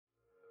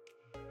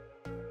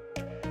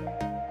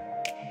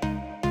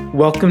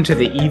Welcome to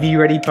the EV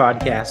Ready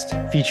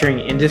podcast, featuring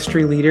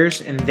industry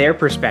leaders and their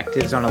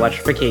perspectives on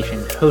electrification,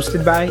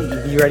 hosted by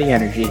EV Ready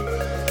Energy.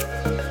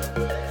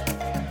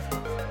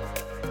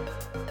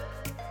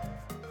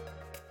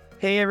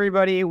 Hey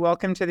everybody,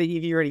 welcome to the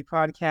EV Ready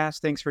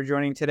podcast. Thanks for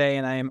joining today,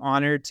 and I am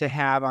honored to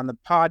have on the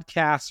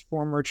podcast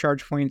former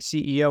ChargePoint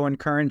CEO and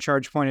current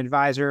ChargePoint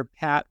advisor,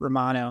 Pat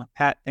Romano.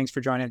 Pat, thanks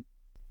for joining.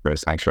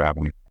 Chris, thanks for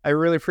having me. I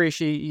really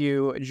appreciate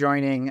you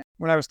joining.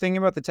 When I was thinking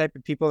about the type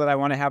of people that I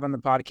want to have on the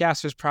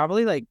podcast, there's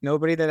probably like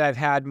nobody that I've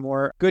had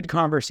more good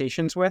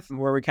conversations with,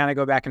 where we kind of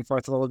go back and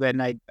forth a little bit.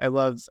 And I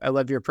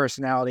love your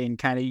personality and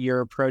kind of your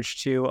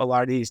approach to a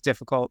lot of these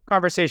difficult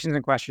conversations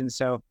and questions.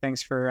 So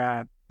thanks for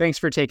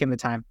taking the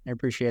time. I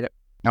appreciate it.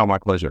 Oh, my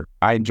pleasure.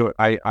 I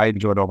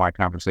enjoyed all my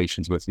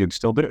conversations with you and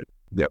still do.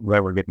 That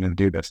we're getting to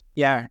do this.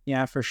 Yeah,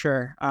 for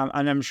sure.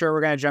 And I'm sure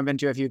we're going to jump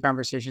into a few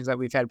conversations that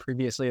we've had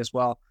previously as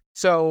well.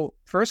 So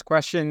first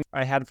question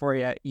I had for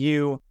you,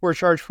 you were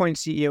ChargePoint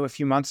CEO a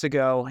few months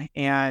ago,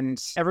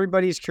 and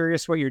everybody's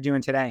curious what you're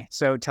doing today.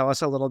 So tell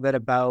us a little bit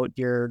about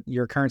your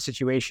current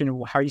situation.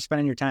 How are you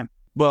spending your time?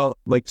 Well,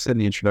 like I said in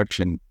the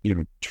introduction,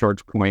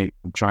 ChargePoint,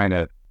 I'm trying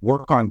to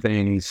work on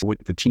things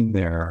with the team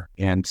there.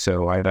 And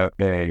so I have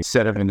a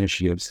set of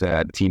initiatives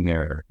that the team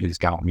there has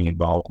got me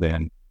involved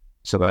in.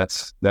 So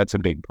that's a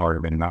big part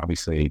of it. And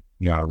obviously,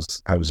 I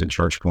was in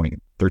ChargePoint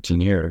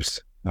 13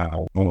 years,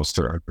 almost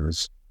 30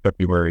 years.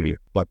 February,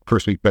 like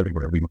first week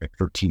February, we my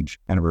 13th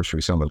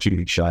anniversary, so I'm 2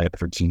 weeks shy of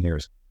 13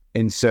 years.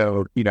 And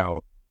so,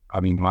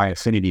 my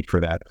affinity for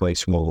that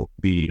place will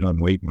be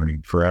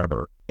unwavering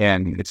forever.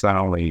 And it's not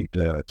only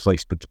the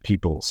place, but the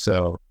people.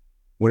 So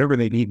whatever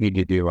they need me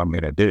to do, I'm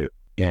going to do.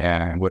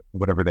 And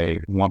whatever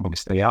they want me to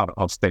stay out,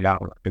 I'll stay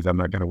out because I'm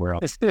not going to wear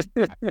out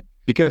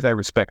because I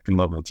respect and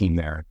love the team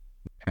there.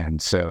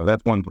 And so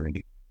that's one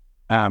thing.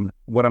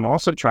 What I'm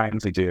also trying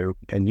to do,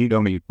 and you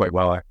know me quite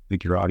well, I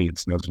think your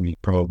audience knows me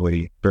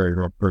probably very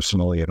well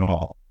personally at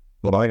all,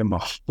 but I am a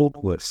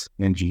hopeless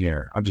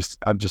engineer. I'm just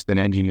an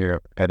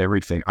engineer at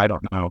everything. I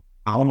don't know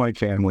how my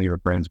family or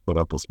friends put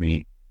up with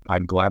me.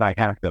 I'm glad I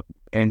have them.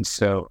 And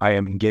so I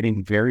am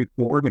getting very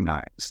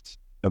organized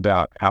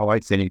about how I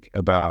think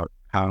about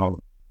how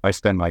I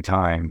spend my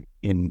time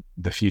in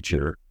the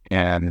future.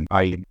 And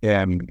I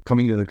am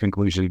coming to the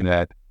conclusion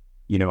that,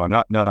 I'm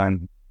not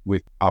done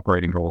with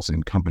operating roles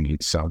in companies.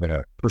 So I'm going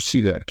to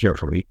pursue that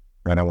carefully.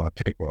 And I want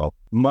to pick well.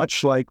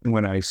 Much like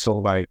when I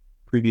sold my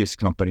previous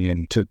company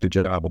and took the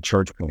job at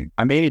ChargePoint,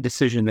 I made a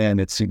decision then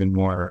that's even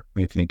more,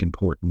 I think,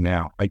 important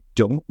now. I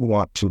don't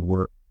want to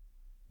work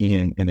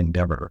in an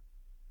endeavor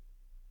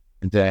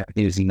that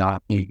is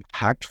not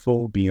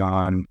impactful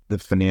beyond the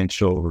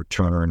financial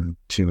return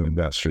to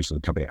investors of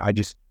the company.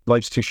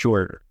 Life's too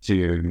short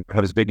to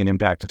have as big an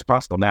impact as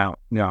possible. Now,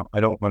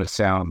 I don't want to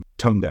sound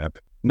tone deaf.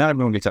 Not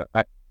everyone gets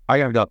that. I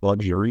have that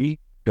luxury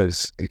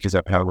because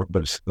I've had a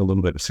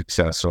little bit of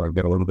success. So I've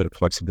got a little bit of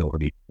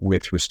flexibility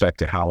with respect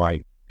to how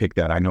I pick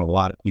that. I know a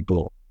lot of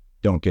people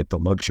don't get the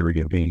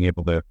luxury of being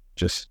able to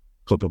just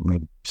flip up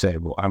and say,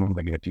 well, I'm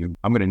going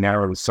to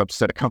narrow the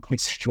subset of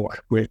companies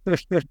with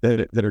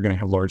that are going to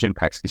have large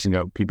impacts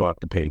because, people have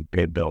to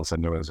pay bills.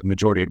 And there was a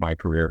majority of my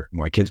career,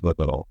 my kids were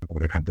little, I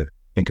would have had to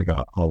think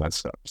about all that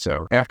stuff.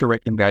 So after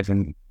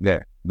recognizing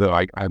that, though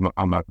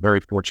I'm a very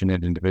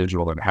fortunate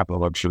individual and have the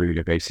luxury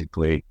to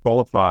basically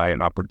qualify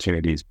in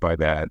opportunities by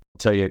that, I'll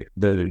tell you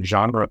the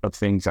genre of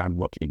things I'm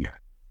looking at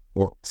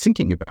or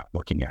thinking about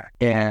looking at.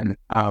 And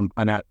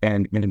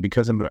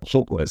because I'm a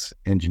hopeless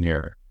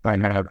engineer, I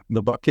have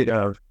the bucket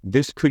of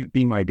this could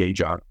be my day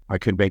job. I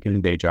could make it a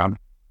day job.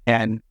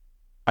 And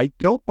I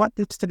don't want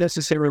this to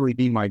necessarily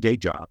be my day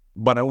job,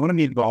 but I want to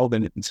be involved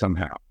in it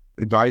somehow.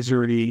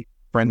 Advisory,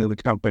 friend of the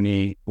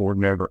company, or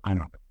whatever, I don't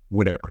know,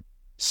 whatever.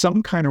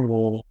 Some kind of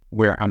role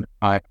where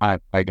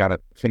I got a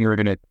finger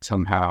in it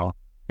somehow.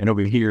 And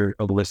over here,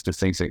 a list of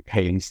things that,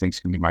 hey, these things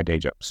can be my day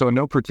job. So in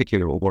no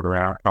particular order,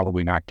 I'll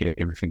probably not get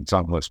everything that's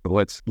on the list, but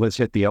let's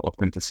hit the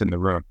elephant that's in the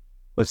room.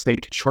 Let's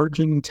take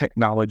charging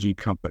technology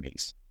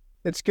companies.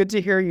 It's good to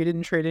hear you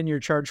didn't trade in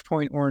your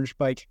ChargePoint orange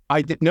bike.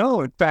 I did.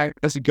 No, in fact,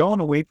 as a going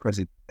away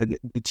present,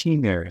 the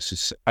team there is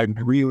just, I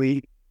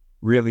really,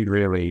 really,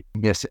 really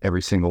miss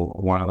every single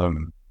one of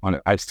them.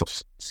 I still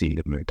see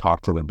them and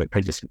talk to them, but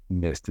I just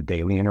miss the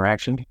daily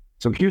interaction.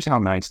 So here's how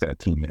nice that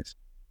team is.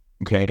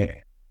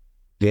 Okay.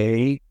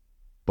 They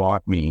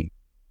bought me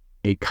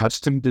a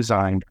custom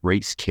designed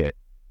race kit,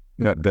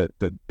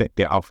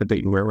 the outfit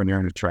that you wear when you're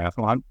in a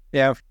triathlon.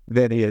 Yeah.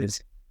 That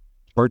is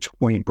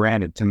ChargePoint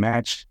branded to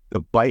match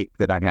the bike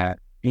that I had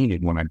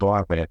painted when I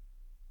bought it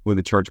with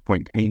a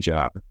ChargePoint paint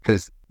job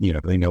because,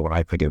 they know what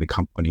I think of the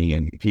company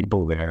and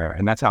people there.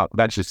 And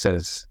that just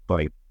says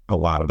like a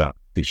lot about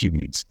the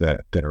humans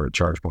that are at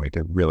ChargePoint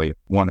that really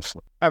want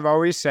to. I've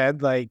always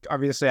said, like,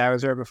 obviously I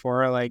was there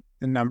before, like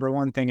the number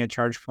one thing at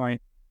ChargePoint,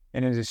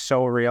 and it is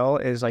so real,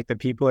 is like the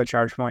people at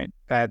ChargePoint.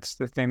 That's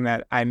the thing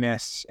that I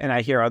miss. And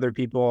I hear other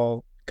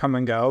people come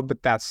and go,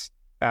 but that's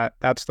the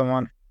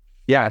one.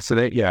 Yeah. So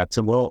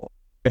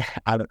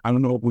I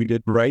don't know what we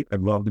did right.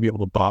 I'd love to be able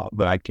to bot,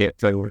 but I can't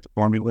tell you what the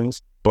formula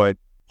is. But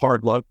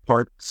hard luck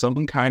part,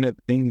 some kind of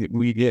thing that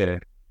we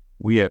did.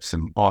 We have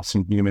some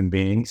awesome human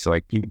beings,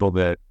 like people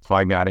that if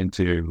I got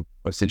into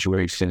a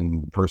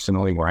situation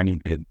personally where I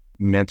needed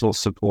mental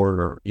support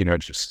or,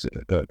 just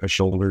a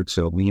shoulder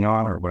to lean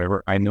on or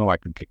whatever, I know I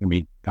can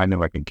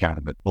count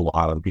a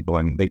lot of people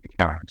and they can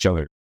count each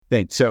other.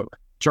 So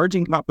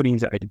charging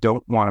companies, I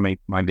don't want to make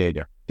my day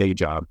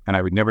job, and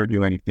I would never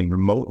do anything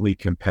remotely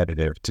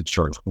competitive to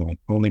ChargePoint,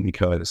 only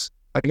because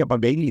I got my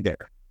baby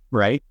there,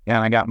 right?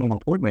 And more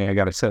importantly, I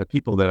got a set of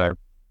people that I,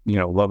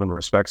 love and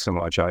respect so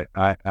much.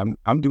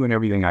 I'm doing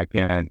everything I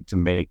can to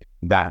make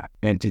that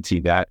entity,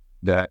 that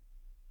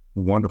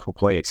wonderful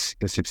place,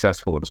 as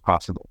successful as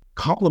possible.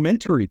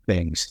 Complementary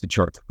things to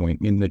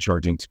ChargePoint in the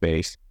charging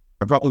space,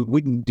 I probably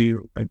wouldn't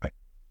do.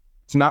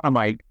 It's not on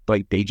my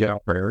day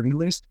job priority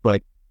list,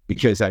 but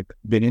because I've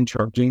been in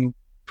charging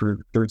for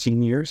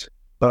 13 years,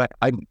 but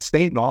I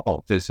stay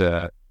involved as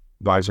a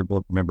advisor,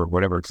 board member,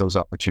 whatever. If those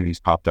opportunities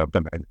popped up,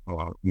 and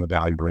I'm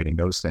evaluating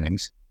those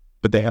things,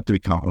 but they have to be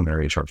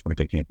complementary to ChargePoint.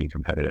 They can't be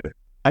competitive.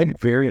 I'm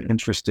very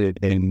interested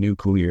in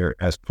nuclear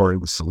as part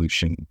of the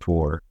solution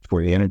for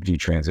the energy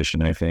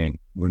transition. I think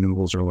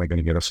renewables are only going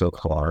to get us so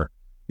far.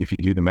 If you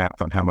do the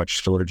math on how much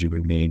storage you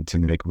would need to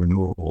make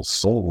renewables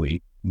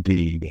solely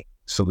the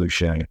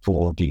solution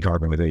for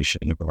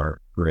decarbonization of our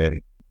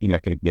grid, you're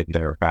not going to get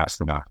there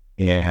fast enough.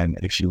 And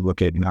if you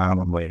look at not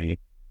only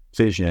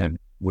fission,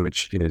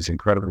 which is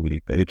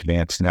incredibly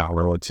advanced now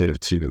relative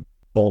to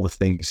all the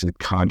things that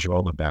conjure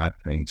all the bad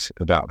things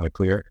about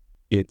nuclear,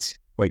 it's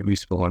quite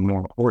useful. And more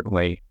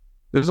importantly,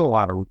 there's a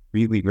lot of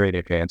really great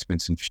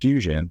advancements in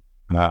fusion.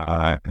 And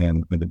I've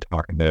been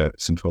talking to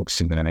some folks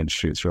in that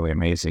industry. It's really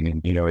amazing.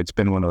 And, it's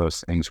been one of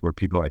those things where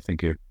people, I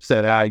think, have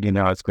said,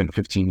 it's been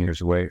 15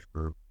 years away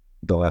for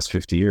the last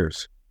 50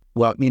 years.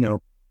 Well,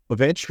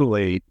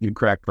 eventually you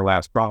crack the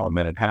last problem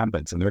and it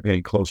happens, and they're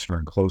getting closer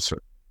and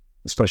closer,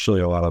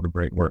 especially a lot of the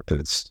great work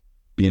that's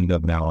being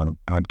done now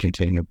on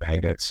container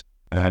magnets.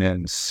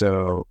 And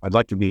so I'd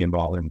like to be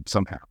involved in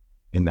somehow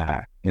in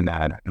that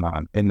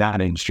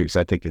industry. So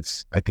I think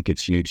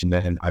it's huge. And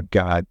then I've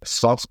got a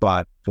soft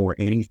spot for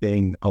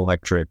anything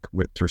electric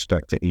with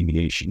respect to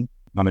aviation.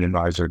 I'm an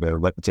advisor to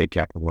Levitate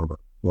Capital, one of our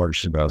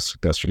largest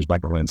investors.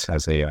 Michael Lentz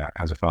has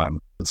a fund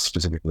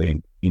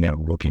specifically,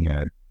 looking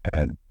at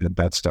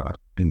that stuff.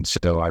 And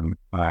so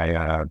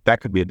that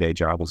could be a day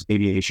job, was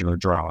aviation or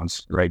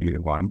drones, right?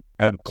 Either one.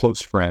 I have a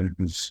close friend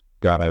who's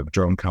got a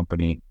drone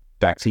company.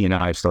 In fact, he and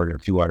I started a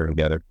two-water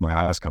together, my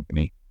last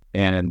company,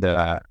 and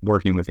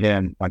working with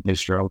him on his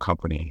drone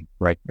company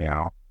right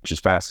now, which is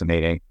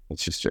fascinating.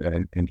 It's just,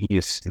 and he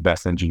is the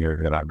best engineer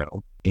that I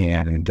know,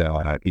 and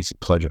he's a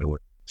pleasure to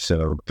work.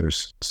 So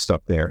there's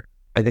stuff there.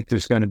 I think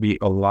there's going to be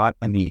a lot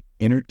in the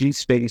energy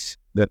space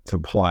that's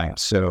applied.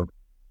 So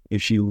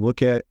if you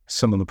look at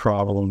some of the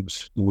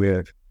problems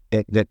with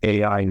that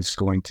AI is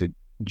going to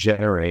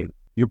generate,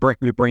 your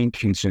brain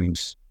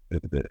consumes.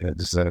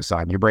 This is an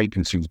aside. Your brain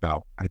consumes I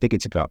think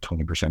it's about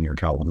 20% of your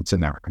calories. It's in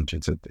that range.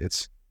 It's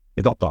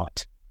a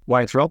thought.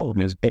 Why it's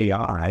relevant is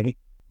AI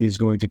is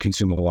going to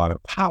consume a lot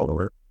of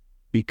power,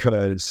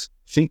 because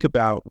think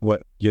about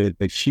what the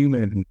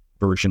human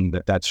version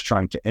that's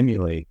trying to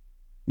emulate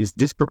is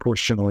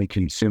disproportionately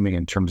consuming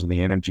in terms of the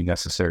energy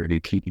necessary to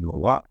keep you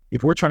alive.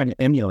 If we're trying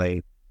to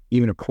emulate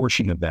even a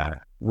portion of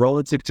that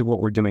relative to what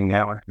we're doing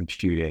now in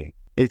computing,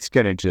 it's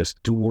going to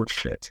just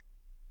dwarf it.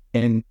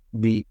 And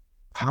the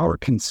power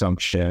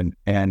consumption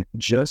and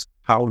just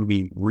how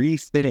we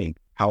rethink,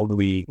 how do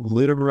we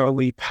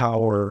literally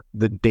power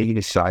the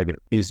data side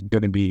is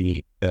going to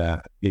be,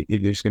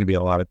 there's going to be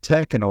a lot of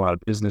tech and a lot of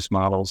business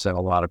models and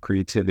a lot of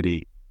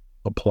creativity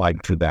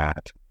applied to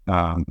that.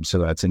 So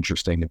that's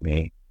interesting to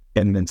me.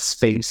 And then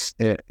space,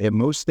 and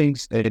most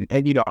things, and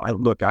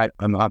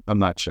I'm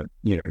not sure,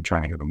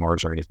 trying to go to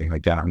Mars or anything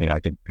like that. I mean, I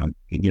think,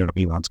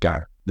 Elon's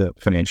got the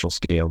financial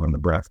scale and the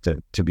breadth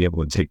to be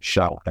able to take a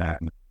shot at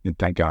that. And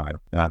thank God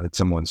that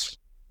someone's,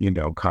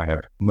 kind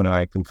of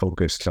maniacally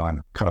focused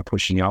on kind of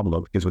pushing the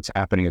envelope, because what's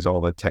happening is all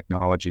the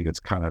technology that's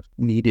kind of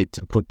needed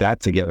to put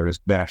that together is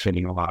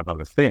benefiting a lot of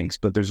other things.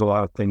 But there's a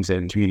lot of things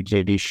in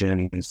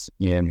communications,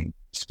 in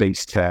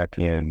space tech,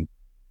 and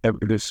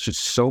there's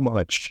just so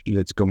much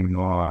that's going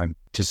on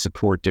to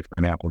support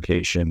different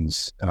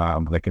applications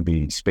that can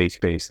be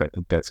space-based.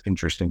 That's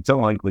interesting. It's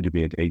unlikely to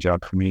be a day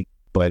job for me,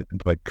 but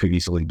could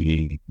easily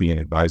be an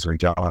advisory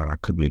job. I don't know,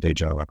 it could be a day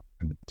job.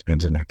 It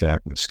depends on the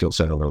skill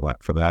set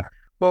overlap for that.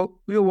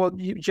 Well,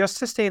 just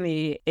to stay in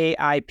the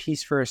AI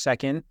piece for a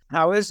second,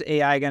 how is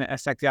AI going to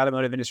affect the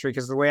automotive industry?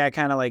 Because the way I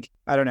kind of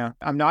I don't know,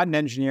 I'm not an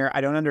engineer.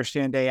 I don't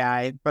understand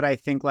AI, but I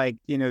think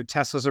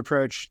Tesla's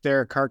approach,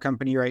 they're a car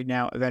company right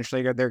now.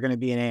 Eventually, they're going to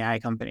be an AI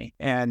company.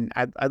 And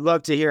I'd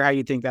love to hear how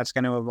you think that's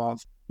going to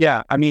evolve.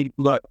 Yeah, I mean,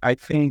 look, I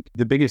think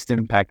the biggest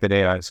impact that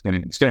AI is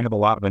going to have a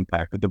lot of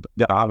impact, but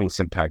the obvious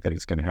impact that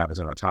it's going to have is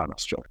an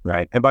autonomous job,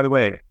 right? And by the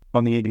way,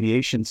 on the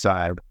aviation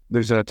side,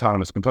 there's an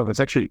autonomous component.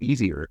 It's actually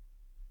easier,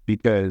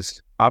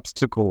 because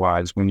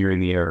obstacle-wise, when you're in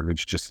the air,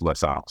 there's just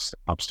less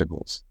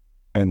obstacles,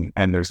 and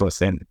there's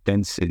less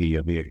density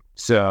of vehicles.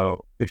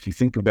 So if you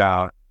think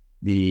about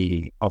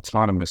the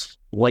autonomous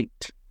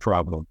flight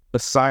problem,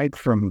 aside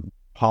from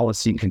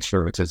policy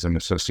conservatism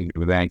associated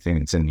with anything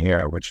that's in the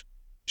air, which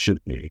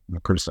should be, I'm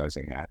not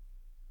criticizing that,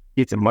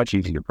 it's a much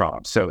easier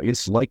problem. So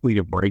it's likely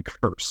to break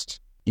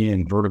first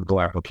in vertical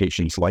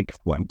applications like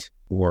flight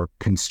or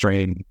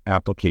constrained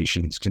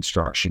applications,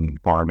 construction,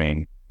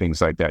 farming,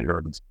 things like that.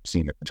 You're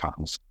seeing at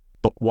times.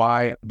 But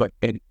why?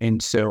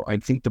 And so I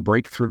think the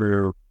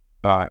breakthrough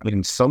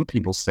in some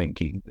people's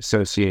thinking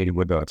associated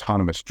with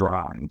autonomous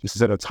drive is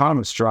that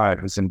autonomous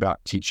drive isn't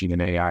about teaching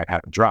an AI how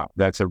to drive.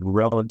 That's a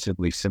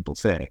relatively simple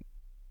thing.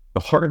 The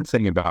hard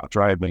thing about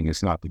driving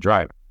is not the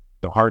driving.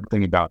 The hard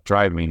thing about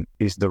driving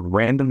is the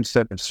random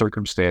set of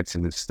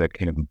circumstances that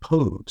can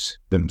impose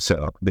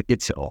themselves,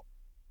 itself,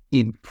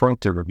 in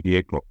front of a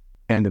vehicle.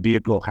 And the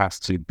vehicle has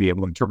to be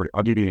able to interpret it.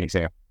 I'll give you an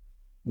example.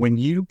 When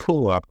you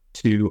pull up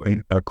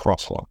to a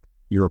crosswalk,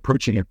 you're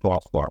approaching a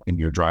crosswalk and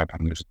you're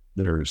driving,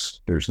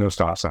 there's no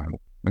stop sign.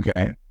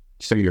 Okay.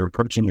 So you're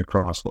approaching a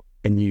crosswalk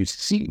and you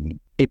see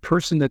a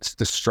person that's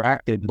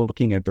distracted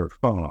looking at their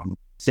phone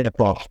step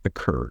off the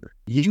curb.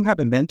 You have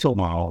a mental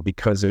model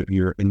because of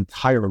your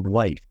entire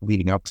life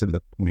leading up to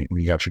the point where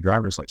you got your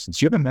driver's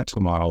license. You have a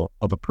mental model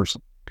of a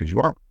person because you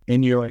are.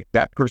 And you're like,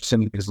 that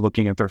person is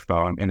looking at their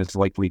phone and is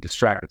likely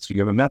distracted. So you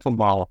have a mental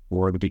model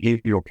for the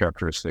behavioral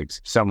characteristics.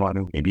 Someone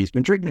who maybe has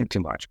been drinking too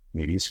much,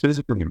 maybe is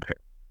physically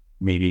impaired,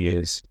 maybe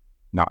is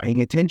not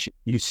paying attention.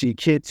 You see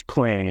kids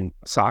playing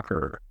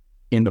soccer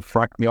in the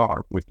front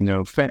yard with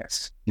no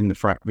fence in the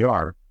front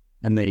yard,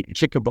 and they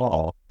kick a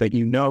ball that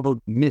you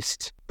know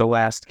missed the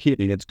last kid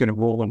that's going to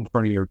roll in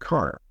front of your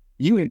car.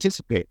 You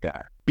anticipate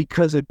that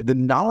because of the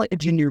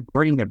knowledge in your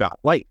brain about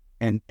life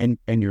and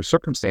your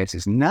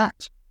circumstances,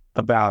 not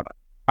about,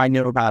 I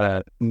know how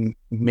to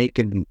make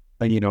an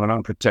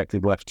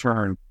unprotected left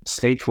turn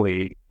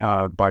safely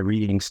by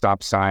reading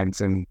stop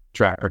signs and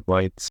traffic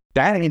lights.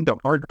 That ain't the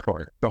hard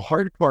part. The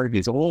hard part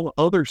is all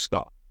other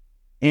stuff.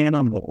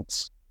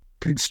 Animals,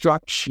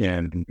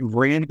 construction,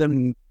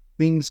 random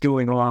things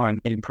going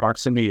on in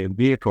proximity of a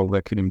vehicle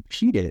that could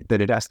impede it,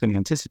 that it has to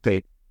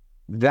anticipate.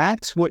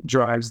 That's what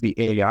drives the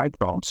AI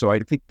problem. So I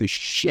think the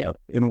shift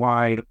in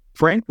why,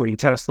 frankly,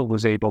 Tesla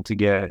was able to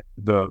get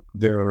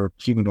their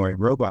humanoid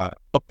robot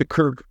up the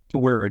curve to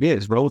where it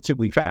is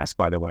relatively fast,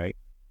 by the way,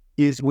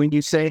 is when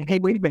you say, hey,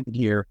 wait a minute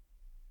here,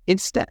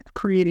 instead of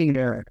creating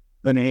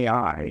an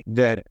AI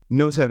that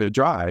knows how to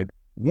drive,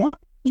 why don't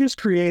you just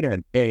create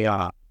an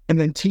AI and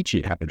then teach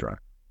it how to drive,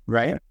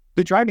 right?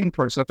 The driving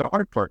part's not the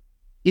hard part.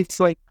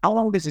 It's like, how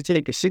long does it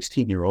take a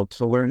 16-year-old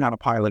to learn how to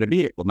pilot a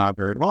vehicle? Not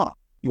very long.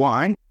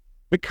 Why?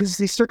 Because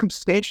they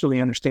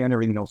circumstantially understand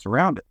everything else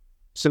around it.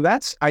 So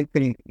that's, I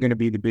think, going to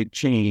be the big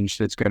change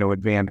that's going to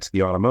advance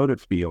the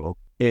automotive field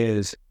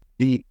is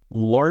the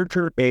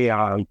larger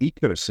AI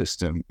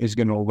ecosystem is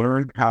going to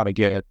learn how to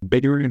get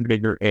bigger and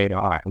bigger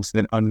AIs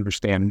that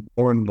understand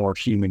more and more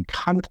human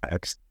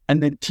context,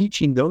 and then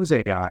teaching those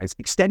AIs,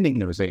 extending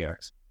those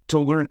AIs to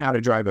learn how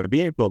to drive a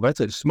vehicle. That's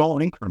a small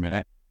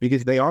increment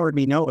because they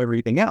already know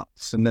everything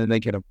else. And then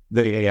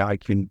the AI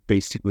can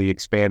basically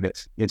expand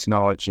its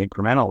knowledge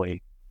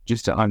incrementally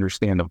just to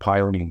understand the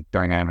piloting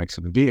dynamics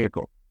of the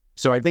vehicle.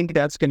 So I think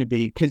that's going to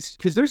be, because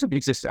there's a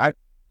big system.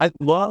 I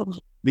love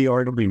the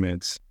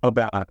arguments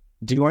about,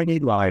 do I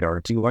need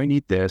LiDAR? Do I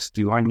need this?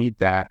 Do I need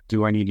that?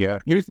 Do I need,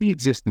 here's the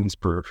existence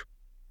proof.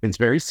 It's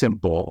very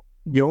simple.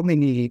 You only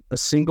need a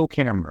single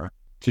camera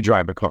to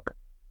drive a car.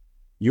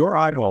 Your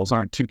eyeballs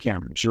aren't two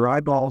cameras. Your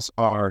eyeballs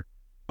are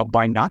a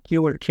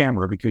binocular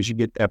camera because you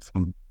get depth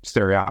from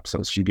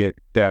stereopsis. You get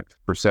depth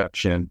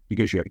perception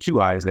because you have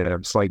two eyes that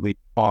have slightly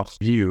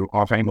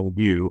off-angle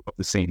view of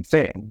the same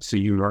thing. So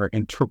you are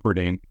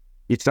interpreting.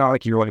 It's not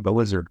like you're like a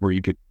lizard where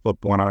you could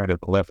flip one eye to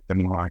the left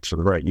and one eye to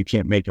the right. You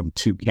can't make them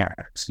two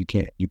cameras. You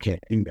can't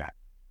do that.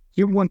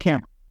 You have one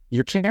camera.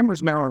 Your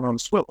camera's mounted on a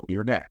swivel,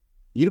 your net.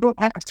 You don't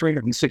have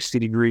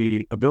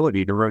 360-degree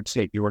ability to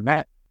rotate your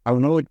net. I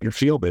don't know what your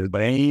field is,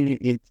 but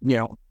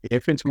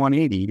if it's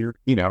 180,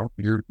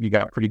 you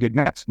got pretty good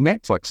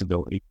net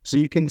flexibility. So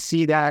you can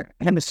see that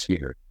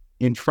hemisphere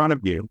in front of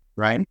you,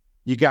 right?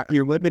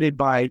 You're limited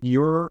by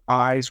your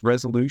eye's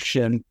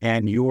resolution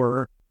and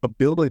your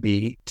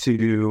ability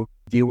to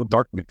deal with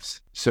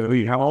darkness. So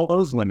you have all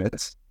those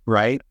limits,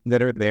 right,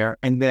 that are there.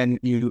 And then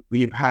you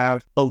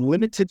have a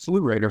limited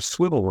flu rate or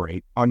swivel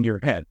rate on your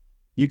head.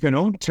 You can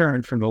only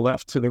turn from the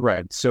left to the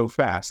right so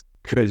fast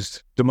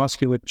because the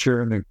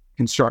musculature and the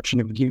construction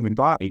of the human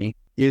body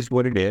is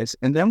what it is.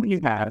 And then what you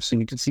have, so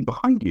you can see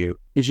behind you,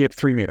 is you have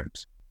three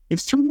mirrors.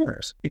 It's three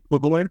mirrors,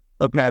 equivalent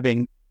of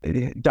having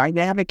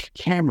dynamic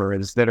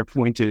cameras that are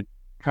pointed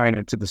kind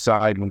of to the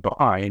side and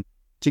behind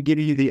to give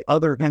you the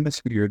other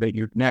hemisphere that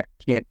your neck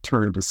can't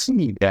turn to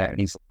see that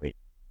easily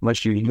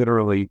unless you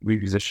literally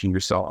reposition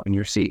yourself in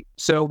your seat.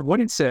 So what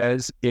it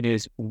says, it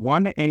is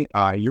one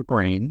AI, your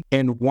brain,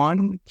 and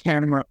one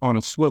camera on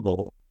a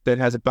swivel that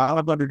has about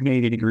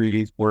 180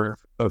 degrees worth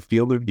of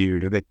field of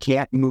view that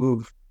can't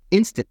move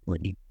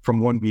instantly from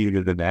one view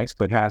to the next,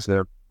 but has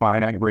a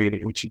finite rate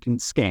at which you can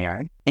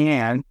scan,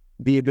 and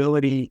the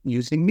ability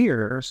using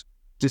mirrors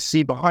to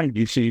see behind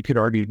you. So you could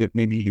argue that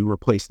maybe you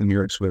replace the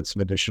mirrors with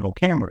some additional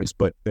cameras,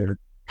 but they're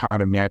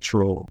kind of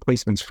natural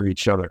replacements for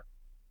each other.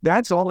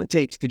 That's all it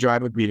takes to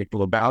drive a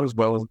vehicle about as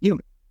well as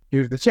human.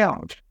 Here's the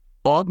challenge.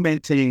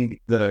 Augmenting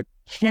the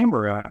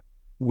camera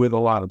with a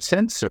lot of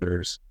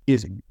sensors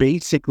is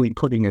basically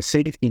putting a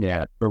safety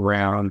net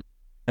around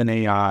an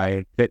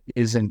AI that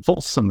isn't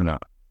fulsome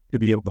enough to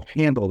be able to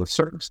handle the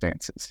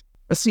circumstances.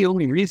 That's the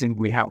only reason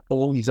we have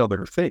all these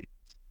other things.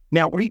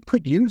 Now, we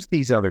could use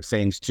these other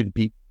things to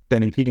be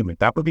then human.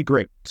 That would be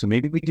great. So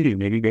maybe we do.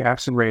 Maybe we have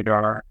some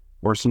radar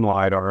or some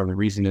LiDAR. And the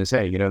reason is,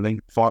 hey, they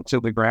fall to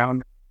the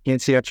ground,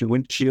 can't see out your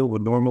windshield,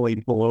 would normally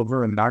pull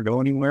over and not go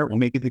anywhere. Well,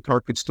 maybe the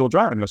car could still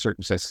drive in those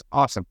circumstances.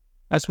 Awesome.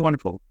 That's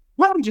wonderful.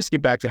 Why don't we just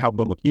get back to how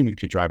well a human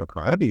could drive a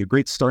car? That'd be a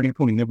great starting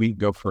point, and then we can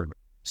go further.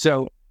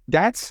 So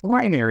that's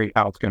primary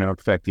how it's going to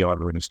affect the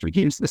auto industry.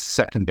 Here's the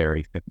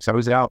secondary thing. So I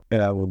was out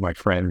with my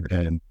friend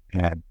and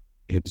had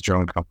his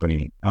drone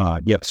company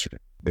yesterday.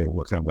 They were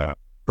working on a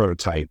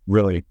prototype, some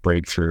really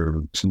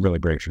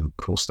breakthrough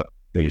cool stuff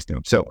they used to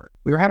do. So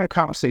we were having a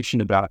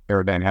conversation about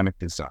aerodynamic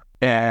design.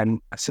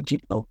 And I said,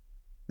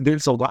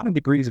 there's a lot of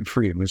degrees of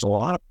freedom. There's a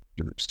lot of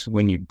factors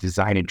when you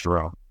design a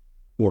drone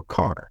or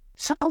car.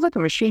 Sounds like a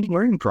machine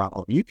learning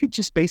problem. You could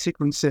just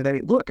basically say,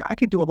 hey, look, I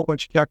could do a whole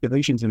bunch of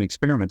calculations and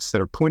experiments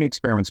that are point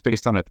experiments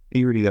based on a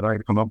theory that I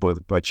come up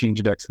with, but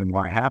change X and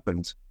Y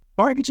happens.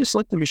 Or I could just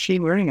let the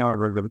machine learning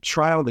algorithm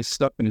trial this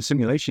stuff in a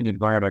simulation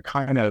environment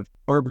kind of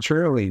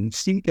arbitrarily and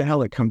see what the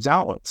hell it comes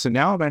out with. So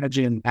now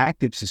imagine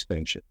active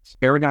suspensions,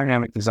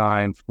 aerodynamic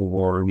design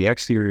for the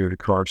exterior of the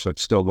car so it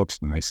still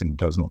looks nice and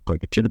doesn't look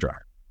like a teardryer,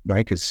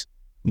 right? Because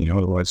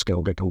otherwise it's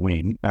going to get a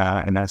wing,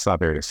 and that's not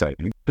very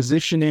exciting.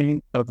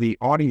 Positioning of the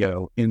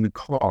audio in the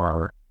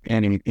car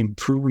and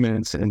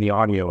improvements in the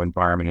audio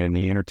environment and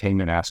the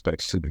entertainment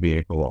aspects of the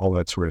vehicle, all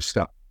that sort of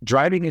stuff.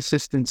 Driving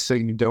assistance so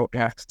you don't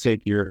have to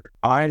take your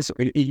eyes,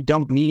 you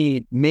don't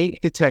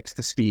make the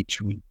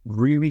text-to-speech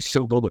really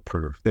so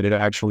bulletproof that it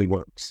actually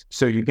works.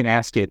 So you can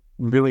ask it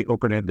really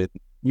open-ended.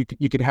 You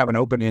could have an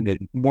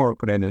more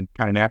open-ended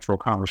kind of natural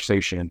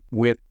conversation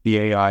with the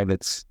AI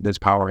that's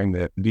powering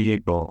the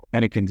vehicle,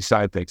 and it can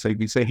decide things. So you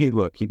can say, hey,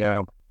 look,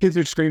 kids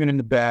are screaming in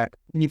the back,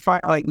 and you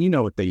find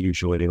what they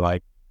usually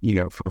like,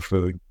 for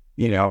food,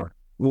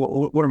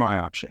 what are my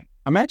options?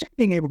 Imagine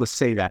being able to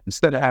say that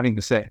instead of having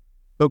to say,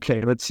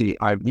 okay, let's see,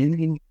 I'm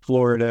in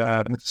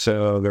Florida,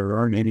 so there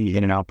aren't any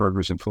In-N-Out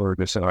burgers in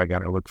Florida, so I got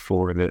to look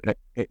for it.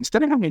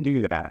 Instead of having to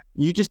do that,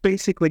 you just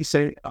basically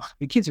say,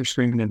 the kids are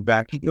screaming in the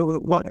back.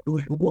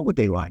 What would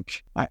they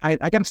like? I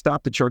got to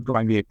stop the charge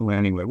my vehicle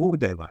anyway. What would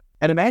they like?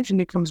 And imagine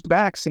it comes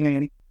back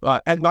saying,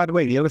 and by the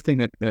way, the other thing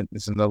that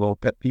is a little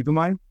pet peeve of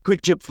mine,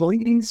 could you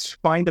please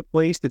find a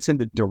place that's in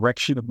the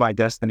direction of my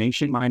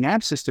destination? My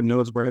nav system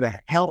knows where the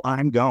hell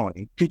I'm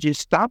going. Could you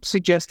stop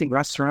suggesting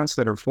restaurants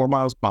that are 4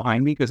 miles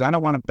behind me? Because I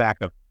don't want to back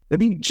up. I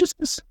mean, just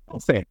a simple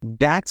thing.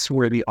 That's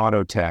where the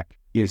auto tech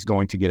is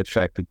going to get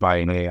affected by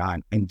an AI.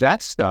 And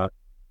that stuff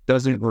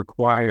doesn't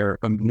require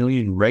a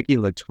million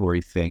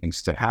regulatory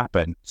things to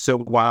happen. So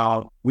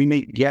while we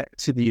may get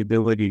to the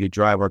ability to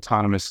drive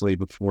autonomously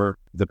before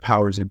the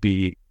powers that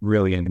be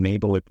really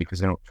enable it because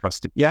they don't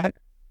trust it yet,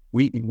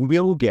 we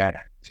will get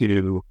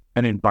to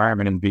an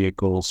environment in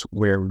vehicles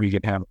where we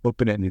can have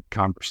open-ended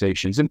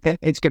conversations. And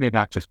it's going to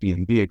not just be in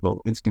the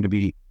vehicle, it's going to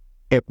be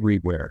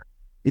everywhere.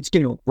 It's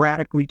going to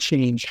radically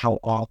change how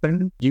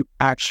often you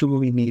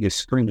actually need a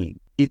screen.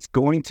 It's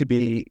going to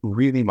be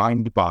really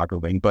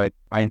mind-boggling, but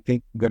I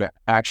think I'm going to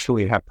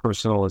actually have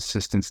personal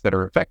assistants that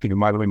are effective. And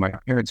by the way, my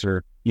parents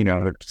are,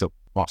 they're still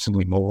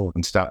awesomely mobile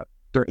and stuff.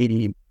 They're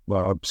 80,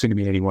 soon to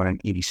be 81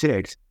 and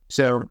 86.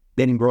 So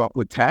they didn't grow up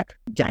with tech.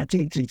 I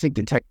think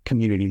the tech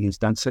community has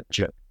done such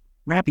a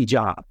crappy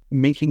job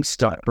making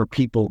stuff for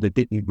people that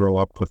didn't grow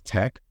up with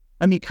tech.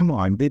 I mean, come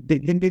on, they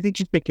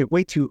just make it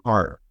way too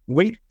hard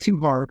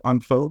on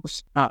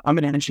folks. I'm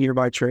an engineer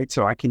by trade,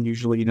 so I can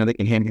usually, they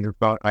can hand me their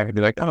phone. I can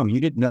be like, oh, you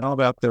didn't know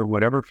about the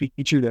whatever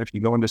feature that if you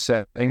go into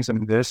settings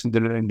and this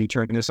and you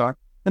turn this on.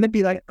 And they'd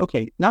be like,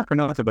 okay, not for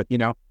nothing, but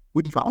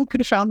we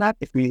could have found that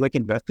if we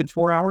invested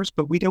 4 hours,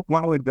 but we don't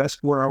want to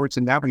invest 4 hours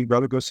in that. We'd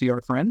rather go see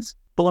our friends.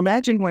 Well,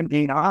 imagine when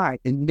AI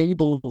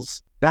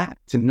enables that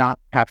to not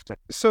have to.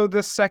 So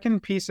the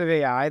second piece of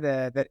AI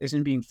that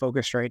isn't being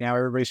focused right now,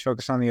 everybody's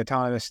focused on the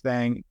autonomous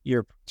thing.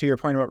 To your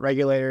point about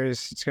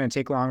regulators, it's going to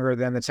take longer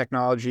than the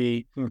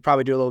technology. We can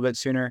probably do a little bit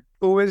sooner.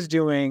 Who is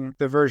doing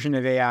the version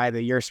of AI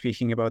that you're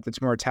speaking about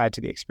that's more tied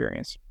to the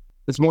experience?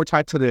 It's more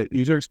tied to the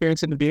user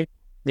experience in the vehicle?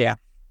 Yeah.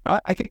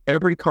 I think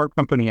every car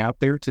company out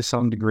there to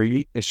some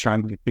degree is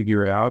trying to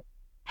figure out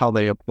how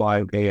they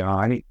apply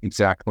AI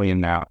exactly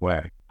in that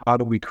way. How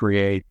do we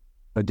create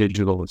a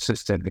digital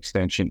assistant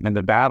extension? And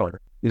the battle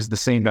is the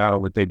same battle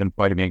that they've been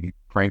fighting,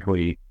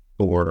 frankly,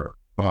 for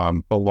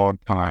a long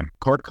time.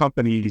 Car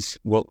companies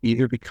will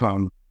either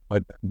become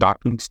a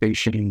docking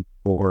station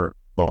or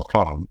a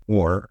hub,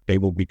 or they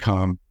will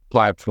become a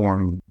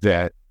platform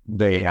that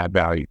they add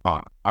value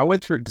on. I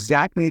went through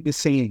exactly the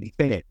same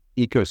thing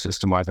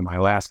ecosystem-wise in my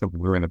last one. We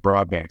were in the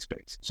broadband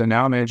space. So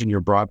now imagine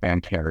your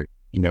broadband carrier,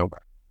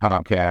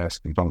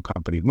 Comcast and phone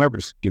company,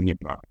 whoever's giving you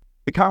a product.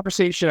 The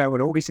conversation I would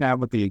always have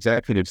with the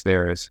executives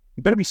there is,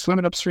 you better be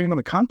swimming upstream on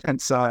the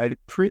content side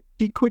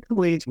pretty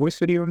quickly. It's voice,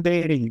 video, and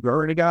data. You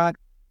got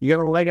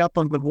a leg up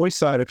on the voice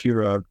side if you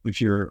have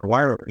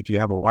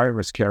a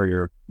wireless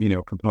carrier,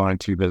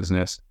 component to your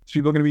business. So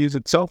people are going to be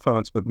using cell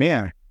phones, but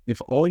man, if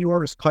all you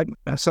are is cutting,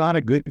 that's not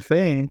a good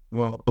thing.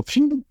 Well, a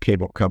few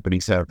cable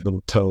companies have a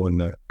little toe in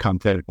the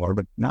content war,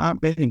 but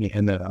not many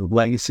in the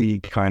legacy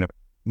kind of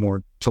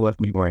more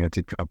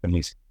telephony-oriented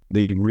companies.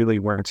 They really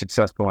weren't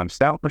successful in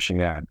establishing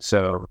that.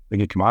 So they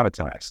get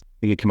commoditized.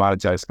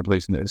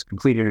 Completely. There's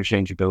complete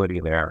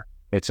interchangeability there.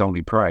 It's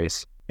only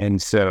price. And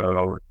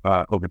so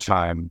over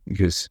time,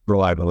 because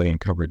reliability and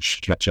coverage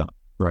catch up,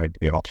 right?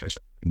 They all catch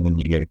up. And then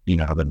you get,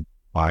 the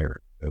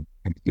buyer,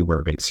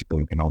 where basically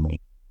you can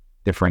only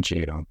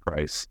differentiate on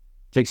price.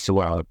 It takes a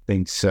while, I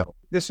think so.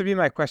 This would be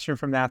my question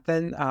from that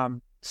then.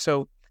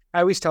 So I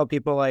always tell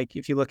people, like,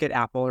 if you look at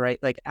Apple, right?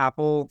 Like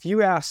Apple, if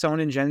you ask someone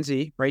in Gen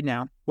Z right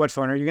now, what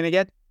phone are you going to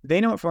get? They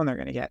know what phone they're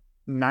going to get.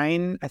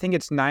 I think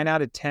it's 9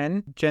 out of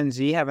 10 Gen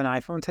Z have an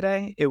iPhone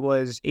today. It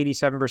was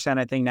 87%.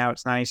 I think now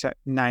it's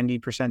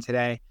 90%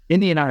 today.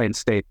 In the United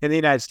States. In the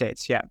United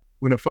States, yeah.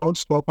 When a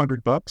phone's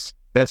 $1,200,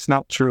 that's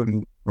not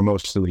true for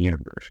most of the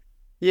universe.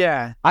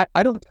 Yeah. I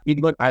don't,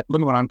 look at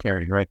what I'm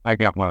carrying, right? I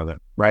got one of them,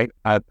 right?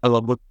 I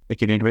love what they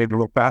can innovate a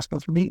little faster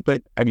for me,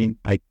 but I mean,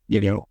 I'd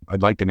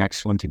like the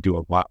next one to do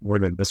a lot more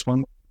than this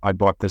one. I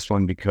bought this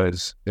one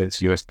because it's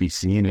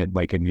USB-C and it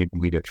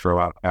enabled me to throw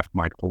out half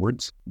my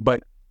cords,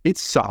 but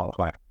it's solid.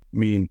 I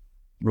mean,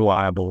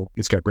 reliable.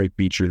 It's got great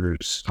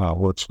features.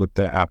 Works with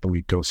the Apple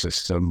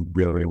ecosystem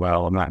really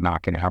well. I'm not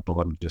knocking Apple.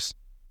 I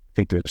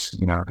think there's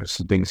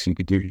some things you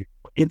could do.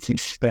 It's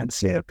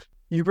expensive.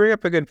 You bring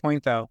up a good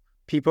point though.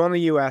 People in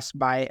the US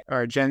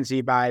Gen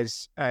Z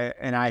buys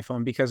an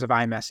iPhone because of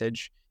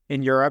iMessage.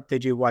 In Europe, they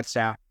do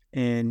WhatsApp.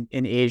 In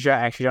Asia, I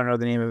actually don't know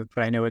the name of it,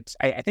 but I know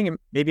I think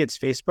maybe it's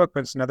Facebook, but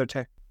it's another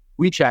tech.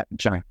 WeChat in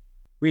China.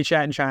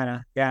 WeChat in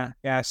China. Yeah.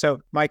 Yeah. So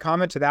my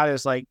comment to that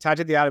is like, tied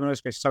to the automotive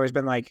space, it's always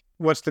been like,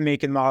 what's the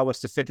make and model? What's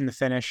the fit and the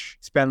finish?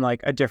 It's been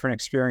like a different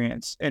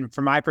experience. And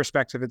from my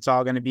perspective, it's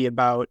all going to be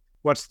about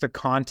what's the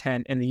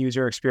content and the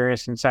user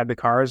experience inside the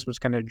cars, what's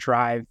going to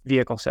drive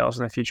vehicle sales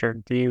in the future.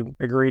 Do you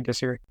agree,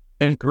 disagree?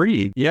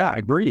 Agreed. Yeah,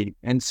 agreed.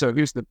 And so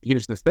here's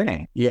the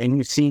thing. Yeah, and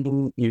you've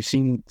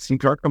seen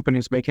car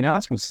companies make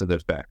announcements to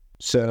this fact.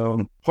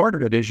 So part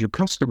of it is your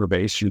customer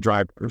base, your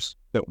drivers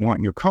that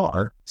want your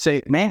car,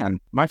 say, man,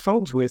 my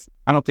phone's with,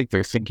 I don't think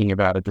they're thinking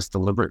about it just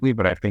deliberately,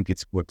 but I think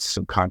it's what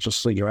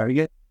subconsciously you're having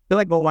it. They're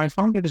like, well, my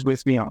phone is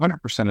with me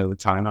 100% of the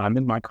time. I'm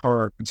in my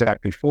car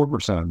exactly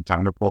 4% of the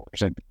time, or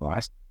 4%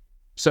 less.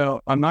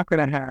 So I'm not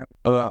going to have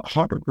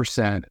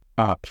 100%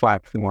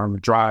 platform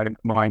drive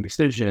my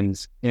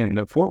decisions in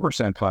the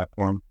 4%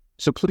 platform.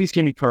 So please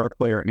give me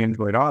CarPlay and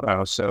Android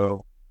Auto.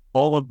 So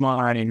all of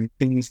my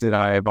things that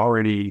I've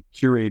already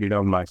curated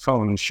on my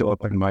phone show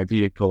up in my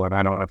vehicle, and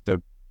I don't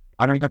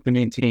have to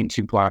maintain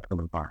two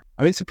platforms.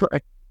 I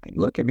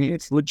mean,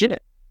 it's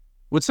legit.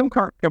 What some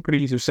car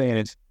companies are saying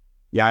is,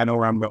 yeah, I know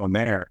where I'm going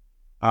there.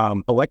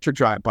 Electric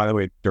drive, by the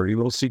way, dirty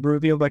little secret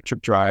of the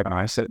electric drive. And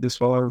I said this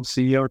while I was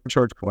CEO of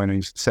ChargePoint. I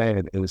used to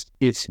say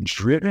it's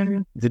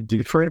driven the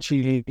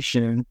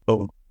differentiation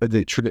of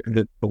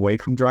the away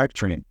from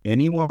drivetrain.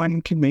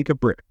 Anyone can make a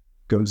brick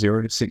go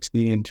 0 to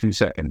 60 in 2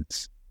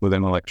 seconds with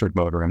an electric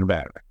motor and a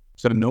battery.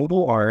 So the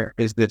noble art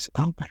is this,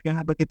 oh my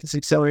God, look at this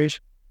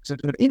acceleration. So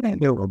it may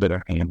be a little bit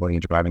of handling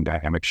and driving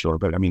dynamic, sure,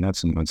 but I mean,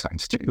 that's in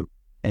science too.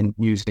 And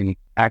using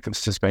active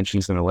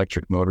suspensions and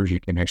electric motors, you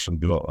can actually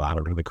do a lot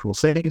of really cool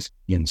things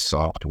in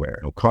software.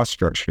 No cost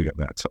structure of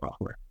that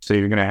software. So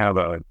you're going to have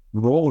a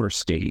roller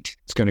state.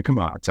 It's going to come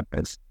out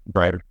as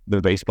right,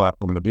 the base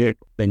platform of the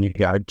vehicle. Then you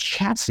got a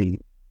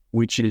chassis,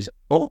 which is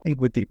only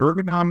with the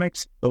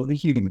ergonomics of the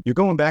human. You're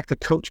going back to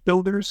coach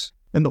builders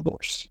and the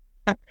horse.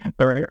 All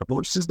right, a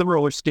horse is the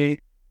roller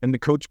state, and the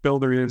coach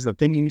builder is the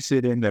thing you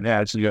sit in that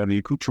has the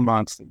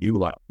accoutrements that you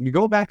love. You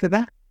go back to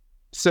that.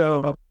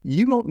 So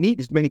you don't need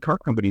as many car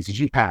companies as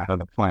you have on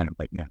the planet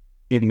right now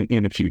in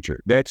the future.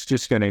 That's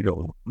just going to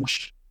go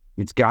whoosh.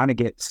 It's got to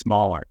get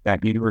smaller.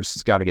 That universe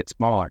has got to get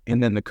smaller.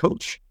 And then the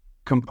coach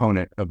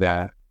component of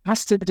that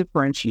has to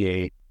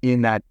differentiate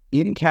in that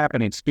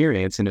in-cabin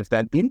experience. And if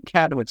that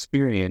in-cabin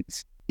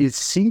experience is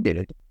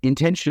seeded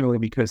intentionally,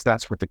 because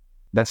that's the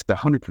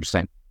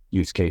 100%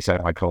 use case,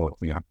 I call it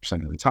the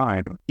 100% of the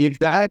time. If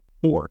that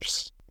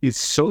force is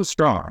so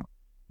strong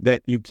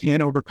that you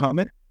can't overcome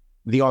it,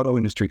 the auto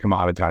industry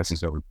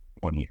commoditizes over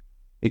 1 year.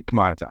 It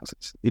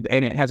commoditizes.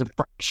 And it has a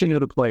fraction of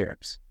the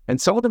players.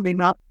 And some of them may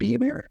not be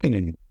American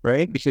anymore,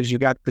 right? Because you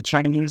got the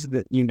Chinese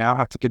that you now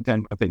have to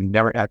contend with and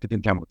never had to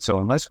contend with. So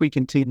unless we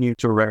continue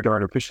to erect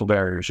artificial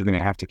barriers, you're going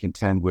to have to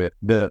contend with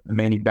the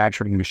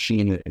manufacturing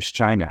machine that is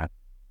China,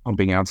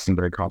 pumping out some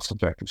very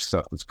cost-effective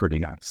stuff that's pretty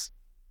nice.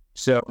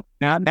 So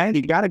now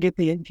you got to get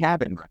the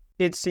in-cabin right.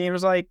 It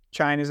seems like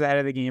China's ahead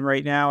of the game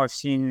right now. I've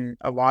seen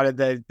a lot of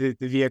the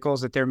vehicles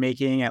that they're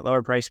making at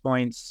lower price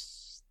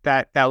points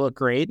that look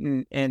great.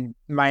 And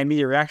my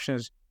immediate reaction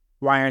is,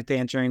 why aren't they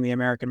entering the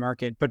American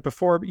market? But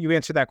before you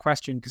answer that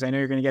question, because I know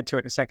you're going to get to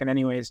it in a second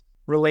anyways,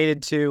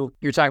 related to,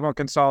 you're talking about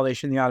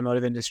consolidation in the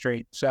automotive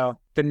industry. So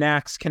the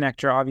NACS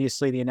connector,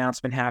 obviously the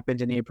announcement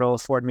happened in April.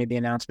 Ford made the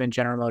announcement,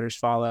 General Motors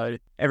followed.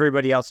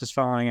 Everybody else is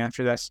following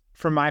after this.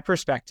 From my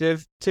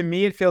perspective, to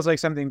me, it feels like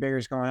something bigger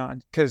is going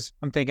on, because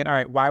I'm thinking, all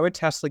right, why would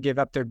Tesla give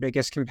up their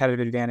biggest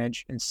competitive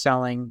advantage in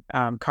selling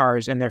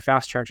cars in their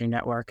fast charging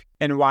network?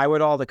 And why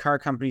would all the car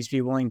companies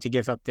be willing to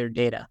give up their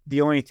data?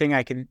 The only thing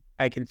I can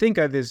think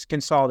of is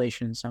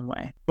consolidation in some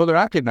way. Well, they're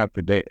not giving up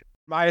the data.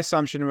 My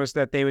assumption was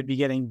that they would be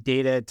getting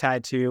data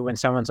tied to when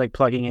someone's like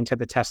plugging into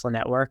the Tesla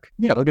network.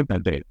 Yeah, they'll get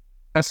that data.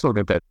 That's sort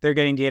of that. They're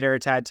getting data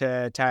tied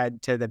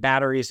to the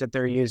batteries that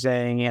they're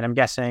using, and I'm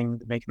guessing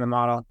making the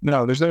model.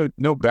 No, there's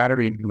no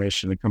battery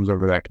information that comes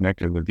over that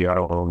connector that the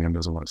auto OEM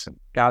doesn't want to send.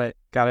 Got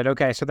it.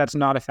 Okay, so that's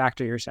not a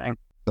factor, you're saying?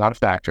 Not a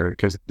factor,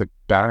 because the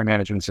battery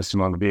management system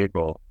on the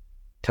vehicle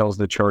tells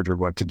the charger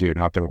what to do,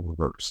 not the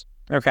reverse.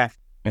 Okay.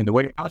 And the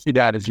way it tells you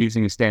that is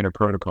using a standard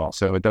protocol.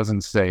 So it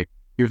doesn't say,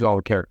 here's all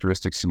the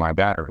characteristics of my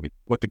battery.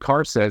 What the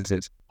car says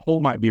is,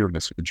 hold my beer,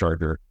 Mr.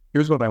 Charger.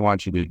 Here's what I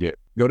want you to do.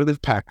 Go to this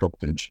pack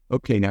voltage.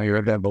 Okay, now you're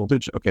at that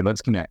voltage. Okay,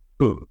 let's connect.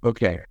 Ooh,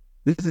 okay.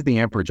 This is the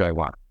amperage I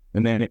want.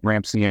 And then it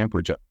ramps the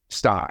amperage up.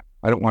 Stop.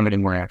 I don't want it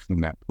any more after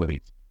than that,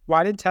 please.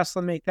 Why did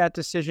Tesla make that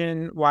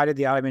decision? Why did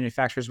the auto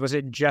manufacturers? Was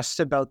it just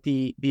about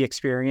the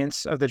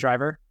experience of the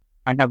driver?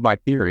 I have my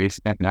theories,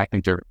 and I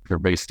think they're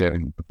based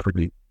in a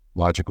pretty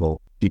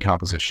logical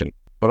decomposition.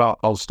 But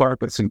I'll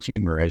start with some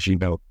humor. As you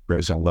know,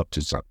 Rose, I love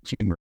to some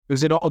humor.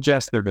 Because in all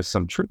jest, there is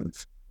some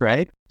truth,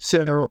 right?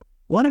 So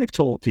what I've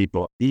told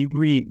people, you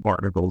read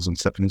articles and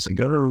stuff, and it's like,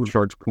 go to a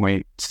charge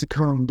point, it's the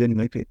current, and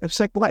like, it's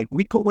like,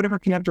 we put whatever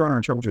connector on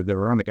our charger that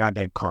are on the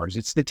goddamn cars.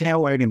 It's the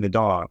tail wagging the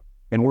dog,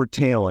 and we're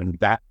tail in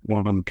that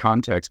one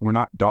context. We're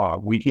not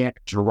dog. We can't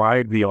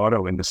drive the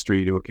auto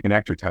industry to a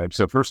connector type.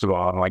 So first of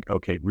all, I'm like,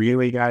 okay,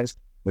 really, guys?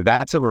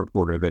 That's a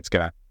reporter that's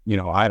got,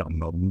 I don't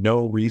know,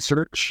 no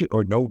research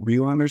or no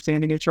real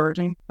understanding of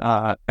charging.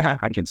 I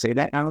can say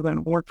that now that I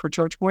work for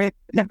ChargePoint.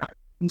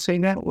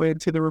 Saying that way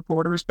to the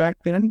reporters back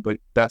then, but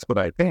that's what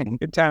I think.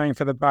 Good timing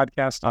for the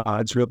podcast.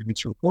 It's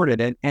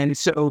reported. And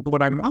so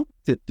what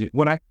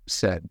I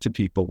said to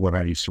people when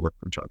I used to work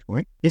for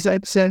ChargePoint is I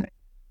said,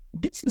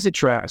 this is a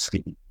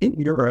travesty.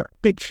 You're a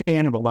big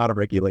fan of a lot of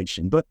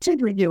regulation, but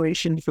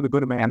regulation for the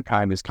good of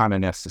mankind is kind of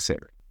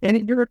necessary. And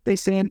in Europe, they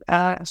said,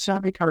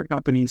 sorry, car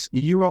companies,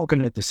 you're all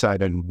going to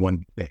decide on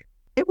one thing.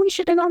 And we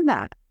should have done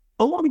that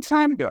a long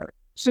time ago.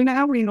 So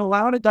now we know a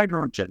lot of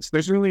divergence.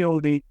 There's really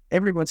only,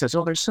 everyone says,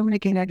 oh, there's so many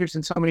connectors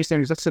and so many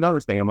standards. That's another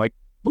thing. I'm like,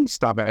 please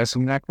stop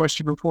asking that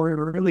question before it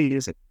really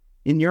isn't.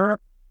 In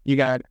Europe, you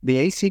got the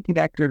AC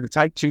connector, the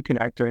Type 2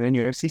 connector, and then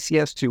you have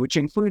CCS2, which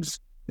includes,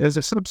 as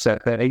a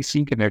subset, that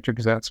AC connector,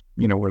 because that's,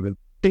 where the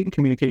big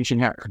communication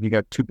happens. You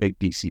got two big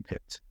DC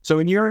pins. So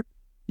in Europe,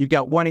 you've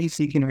got one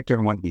AC connector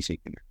and one DC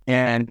connector.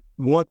 And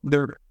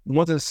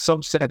one's a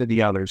subset of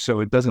the other,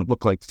 so it doesn't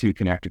look like two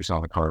connectors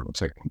on the car. It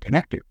looks like one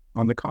connector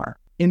on the car.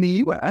 In the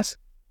U.S.,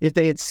 if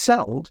they had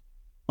settled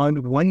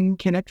on one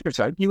connector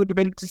side, you would have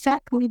been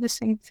exactly the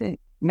same thing.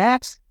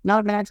 Max,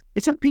 not max.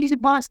 It's a piece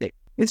of plastic.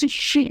 It's a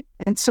sheet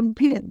and some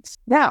pins.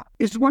 Now,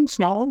 is one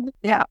small?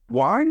 Yeah.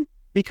 Why?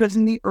 Because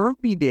in the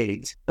early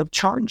days of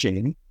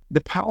charging,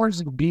 the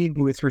powers of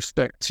being with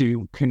respect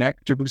to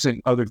connectors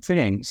and other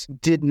things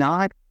did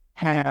not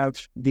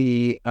have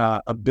the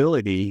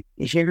ability.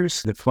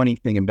 Here's the funny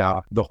thing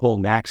about the whole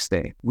NACS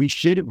thing. We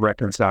should have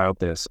reconciled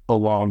this a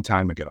long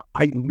time ago.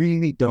 I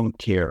really don't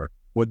care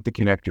what the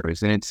connector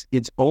is. And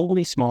it's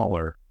only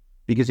smaller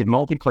because it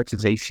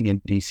multiplexes AC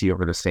and DC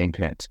over the same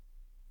pins.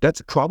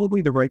 That's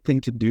probably the right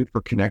thing to do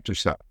for connector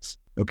size,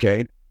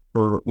 okay?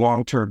 For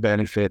long-term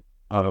benefit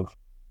of,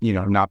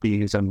 not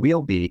being as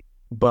unwieldy.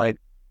 But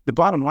the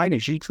bottom line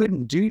is you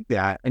couldn't do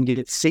that and get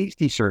its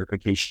safety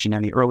certification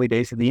in the early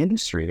days of the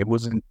industry. It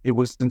wasn't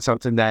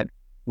something that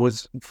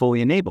was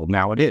fully enabled.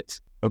 Now it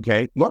is,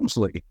 okay?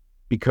 Largely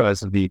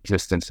because of the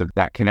existence of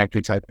that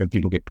connector type and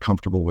people get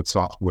comfortable with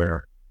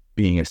software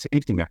being a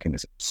safety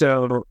mechanism.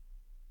 So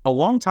a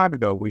long time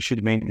ago, we should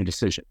have made a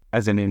decision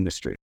as an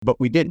industry, but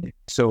we didn't.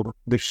 So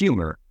the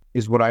humor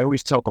is what I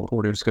always tell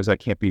reporters, because I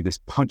can't be this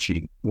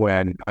punchy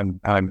when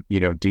I'm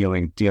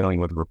dealing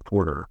with a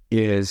reporter,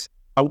 is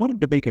I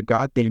wanted to make a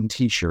goddamn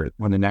t-shirt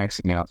when the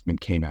NACS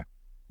announcement came out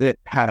that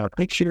had a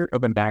picture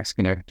of a NACS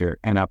connector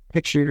and a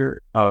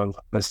picture of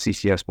a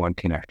CCS1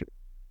 connector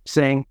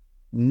saying,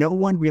 no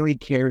one really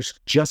cares,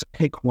 just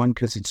pick one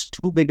because it's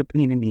too big a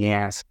pain in the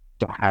ass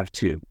to have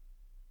two.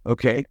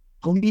 Okay?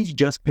 Please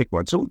just pick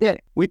one. So we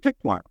did. We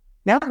picked one.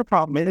 Now the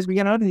problem is we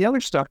got all the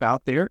other stuff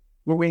out there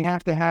where we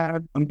have to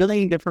have a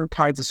million different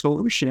kinds of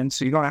solutions.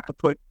 So you don't have to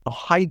put a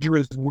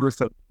hydra's worth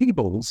of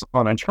cables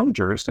on a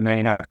chargers, and then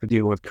you have to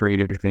deal with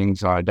creative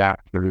things on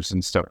adapters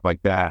and stuff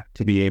like that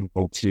to be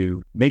able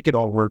to make it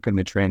all work in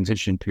the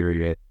transition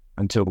period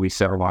until we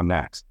settle on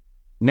NACS.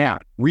 Now,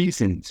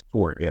 reasons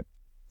for it.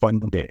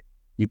 Funding.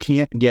 You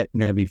can't get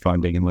NEVI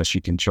funding unless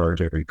you can charge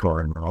every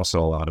car, and there are also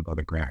a lot of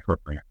other grant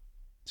programs.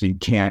 So you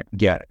can't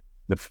get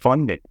the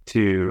funding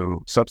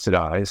to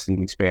subsidize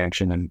the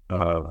expansion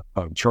of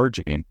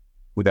charging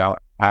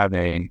without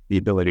having the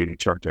ability to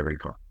charge every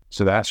car.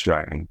 So that's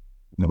driving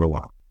number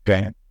one.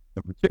 Okay.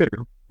 Number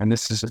two, and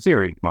this is a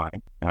theory of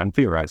mine, and I'm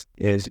theorizing,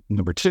 is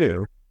number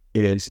two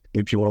is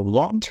if your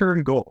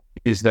long-term goal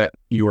is that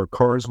your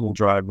cars will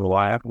drive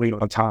reliably,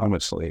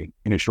 autonomously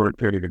in a short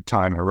period of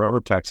time, a robo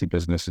taxi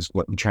business is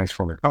what you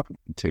transform your company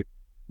into,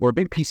 or a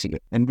big piece of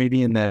it. And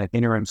maybe in the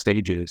interim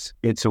stages,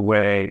 it's a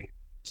way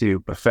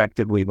to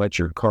effectively let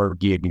your car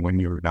gig when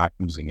you're not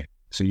using it.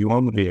 So you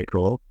own the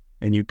vehicle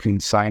and you can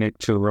sign it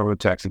to a robo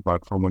taxi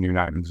platform when you're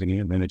not using it,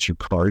 and then it's your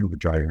car, you would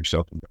drive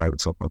yourself and drive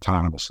itself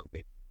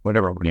autonomously,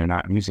 whatever, when you're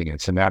not using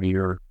it. So now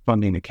you're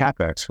funding the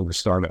CapEx for the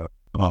startup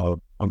of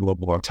a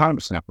global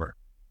autonomous network.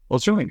 Well,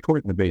 it's really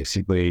important to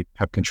basically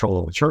have control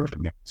of the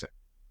charging network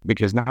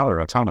because now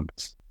they're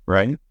autonomous,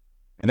 right?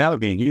 And now they're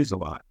being used a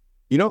lot.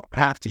 You don't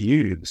have to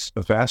use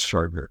a fast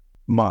charger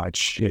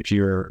much if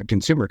you're a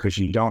consumer because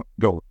you don't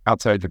go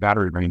outside the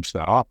battery range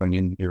that often,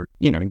 and you're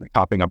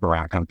topping up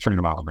around kind of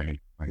 300 mile range.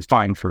 It's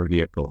fine for a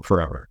vehicle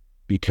forever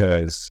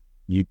because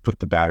you put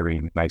the battery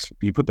in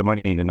you put the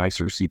money in the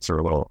nicer seats are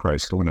a lower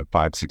price, going at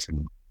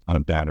 5-6 on a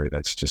battery.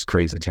 That's just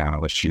crazy town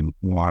unless you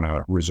want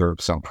to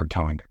reserve some for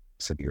towing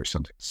city or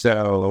something.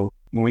 So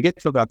when we get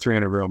to about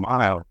 300 real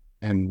mile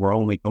and we're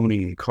only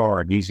owning a car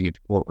and using it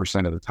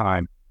 4% of the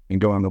time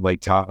and go on the Lake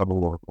Tahoe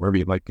or wherever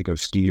you'd like to go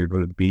ski or go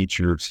to the beach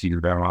or ski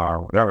your down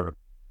or whatever,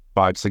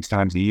 5-6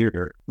 times a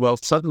year, well,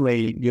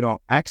 suddenly you don't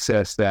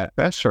access that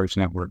fast charge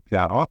network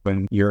that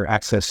often. You're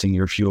accessing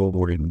your fuel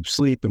where you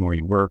sleep and where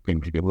you work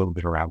and maybe a little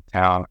bit around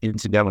town.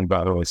 Incidentally,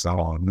 by the way, it's not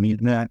all I'm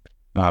needing that.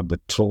 The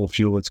total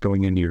fuel that's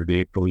going into your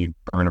vehicle, you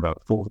burn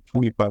about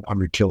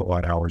 4,500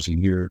 kilowatt hours a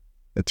year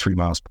at 3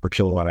 miles per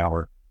kilowatt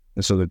hour.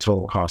 And so the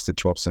total cost at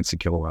 12 cents a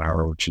kilowatt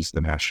hour, which is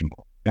the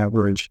national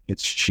average,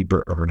 it's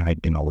cheaper overnight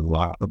in a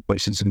lot of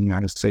places in the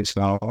United States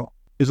now,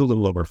 is a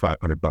little over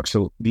 $500.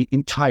 So the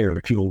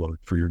entire fuel load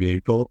for your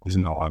vehicle is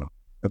an auto.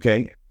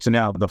 Okay. So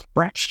now the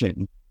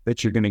fraction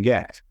that you're going to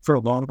get for a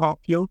long haul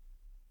fuel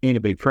ain't a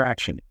big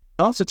fraction.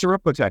 Also, it's a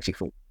robo taxi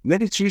fuel.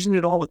 Then it's using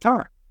it all the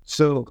time.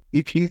 So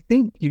if you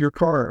think your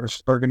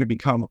cars are going to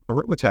become a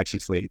robo taxi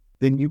fleet,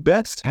 then you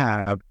best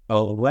have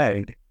a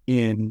leg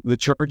in the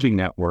charging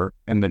network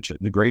and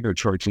the greater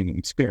charging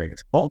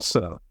experience.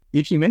 Also,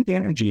 if you make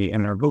energy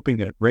and are hoping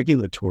that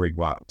regulatory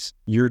wise,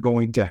 you're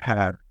going to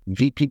have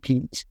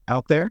VPPs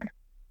out there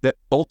that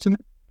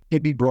ultimately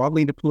can be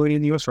broadly deployed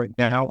in the US right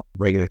now.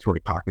 Regulatory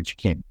pockets, you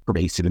can't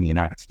base it in the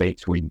United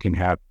States where you can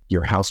have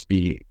your house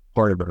be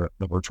part of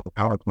a virtual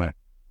power plant.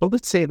 But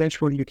let's say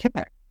eventually you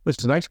can.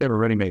 It's nice to have a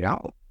ready-made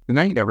outlet. And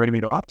now you got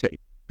ready-made offtake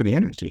for the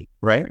energy,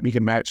 right? You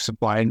can match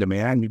supply and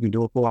demand. You can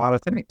do a lot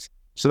of things.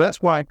 So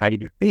that's why I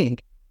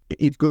think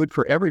it's good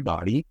for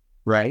everybody,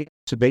 right?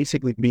 To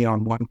basically be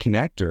on one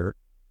connector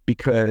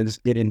because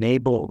it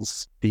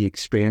enables the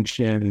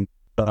expansion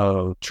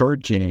of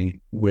charging,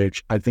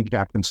 which I think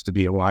happens to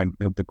be aligned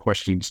with the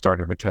question you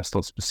started with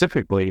Tesla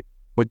specifically,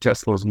 with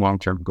Tesla's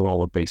long-term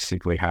goal of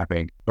basically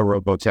having a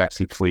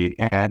robo-taxi fleet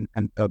and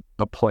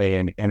a play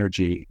in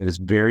energy is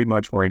very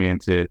much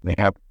oriented. They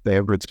have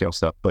grid scale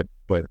stuff, but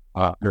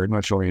very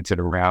much oriented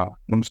around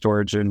home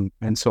storage and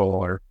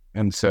solar.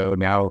 And so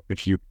now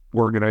if you're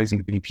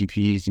organizing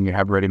VPPs and you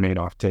have ready-made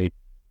offtake,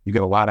 you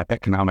get a lot of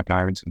economic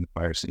irons in the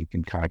fire so you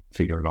can kind of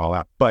figure it all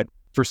out. But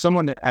for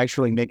someone to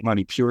actually make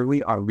money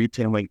purely on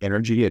retailing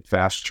energy at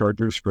fast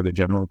chargers for the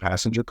general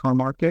passenger car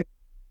market,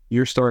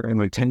 you're starting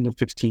with 10 to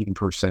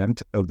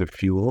 15% of the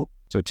fuel.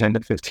 So 10 to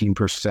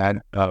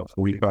 15% of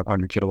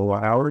 4,500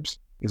 kilowatt hours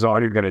is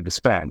all you're going to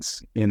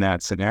dispense in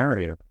that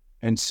scenario.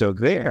 And so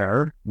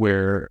there,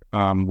 where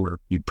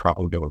you'd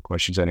probably go with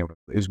questions anyway,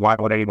 is why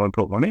would anyone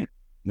put one in?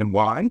 And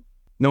why?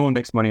 No one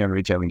makes money on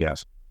retailing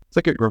gas. It's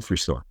like a grocery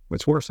store.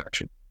 It's worse,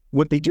 actually.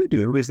 What they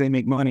do is they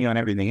make money on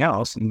everything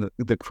else, and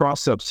the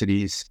cross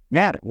subsidies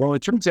matter. Well,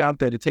 it turns out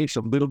that it takes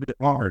a little bit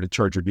longer to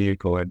charge a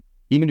vehicle, and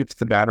even if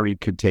the battery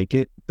could take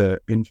it,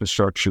 the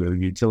infrastructure, the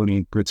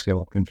utility grid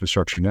scale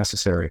infrastructure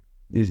necessary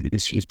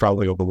is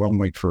probably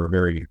overwhelming for a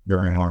very,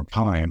 very long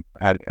time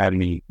at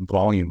any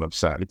volume of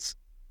sites.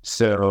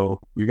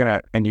 So you're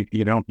gonna, and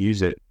you don't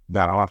use it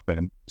that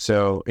often.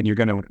 So, and you're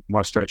gonna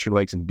want to stretch your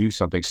legs and do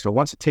something. So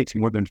once it takes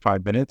more than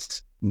 5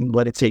 minutes,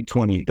 let it take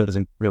 20. It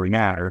doesn't really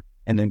matter.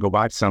 And then go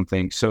buy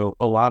something. So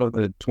a lot of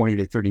the 20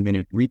 to 30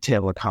 minute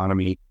retail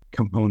economy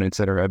components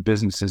that are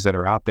businesses that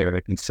are out there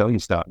that can sell you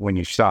stuff when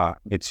you shop,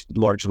 it's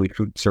largely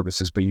food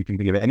services, but you can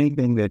think of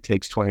anything that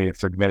takes 20 to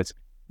 30 minutes.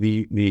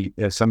 The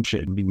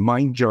assumption, the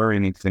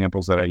mind-jarring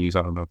examples that I use,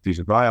 I don't know if these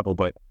are viable,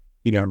 but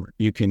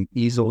you can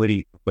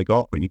easily, like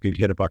golf, you could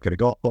hit a bucket of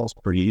golf balls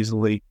pretty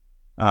easily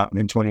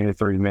in 20 to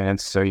 30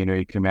 minutes. So, you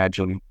can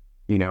imagine,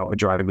 a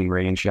driving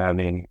range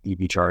having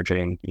EV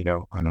charging, I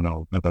don't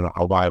know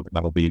how viable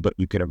that'll be, but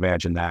you could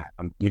imagine that.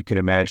 You could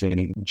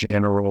imagine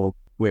general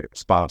quick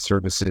spot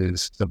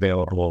services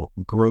available,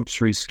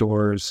 grocery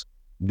stores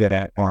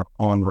that are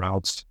on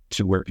routes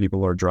to where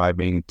people are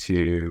driving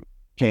to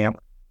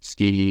camp,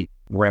 ski,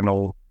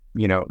 rental,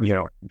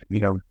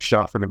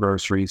 shop for the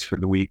groceries for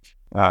the week.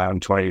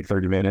 20 to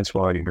 30 minutes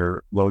while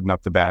you're loading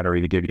up the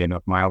battery to give you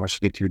enough mileage to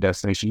get to your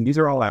destination. These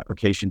are all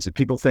applications that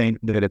people think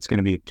that it's going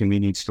to be a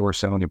convenience store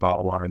selling you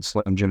bottled water and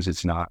Slim Jims.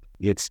 It's not.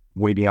 It's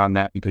way beyond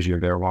that because you're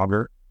there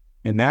longer.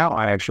 And now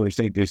I actually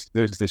think there's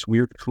this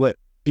weird flip.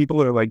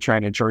 People are like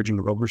trying to charge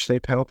you overstay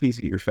penalties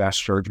at your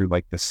fast charger,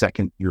 like the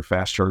second your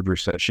fast charger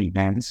session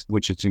ends,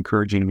 which it's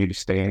encouraging me to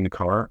stay in the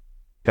car.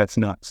 That's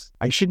nuts.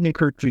 I shouldn't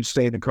encourage you to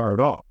stay in the car at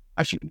all.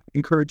 I should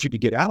encourage you to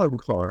get out of the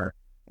car.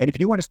 And if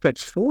you want to spend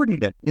 40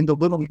 minutes in the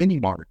little mini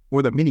mart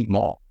or the mini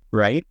mall,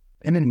 right?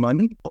 And then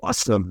money,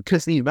 awesome.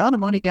 Because the amount of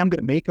money I'm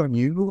going to make on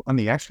you on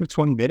the extra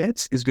 20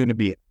 minutes is going to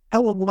be a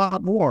hell of a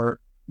lot more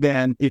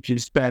than if you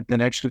spent an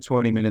extra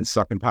 20 minutes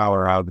sucking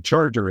power out of the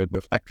charger at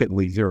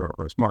effectively zero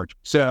gross margin.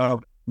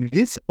 So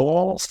this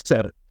all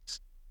settles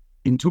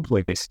into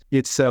place.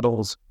 It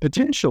settles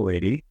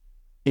potentially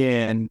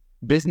in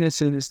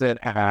businesses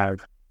that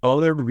have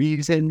other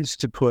reasons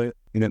to put,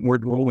 and we're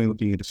only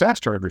looking at the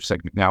fast charger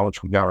segment now,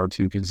 which we got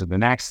to because of the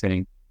next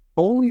thing,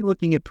 only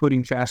looking at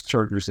putting fast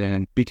chargers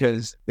in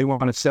because they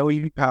want to sell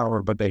you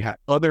power, but they have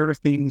other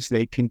things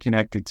they can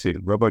connect it to,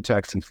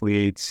 robotaxi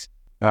fleets,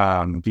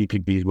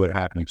 VPPs, what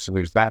have you. So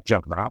there's that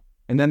genre.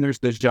 And then there's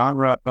this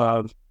genre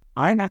of,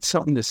 I got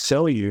something to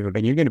sell you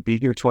and you're going to be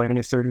here 20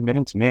 to 30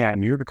 minutes.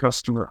 Man, you're the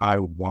customer I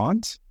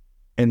want.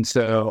 And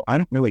so I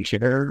don't really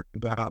care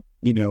about,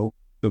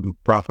 the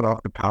profit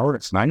off the power.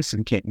 It's nice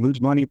and can't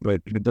lose money,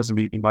 but if it doesn't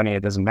make any money,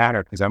 it doesn't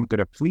matter because I'm going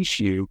to fleece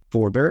you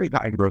for very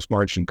high gross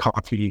margin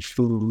coffee,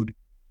 food,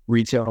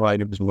 retail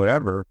items,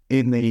 whatever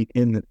in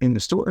the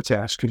store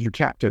attached because you're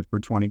captive for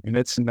 20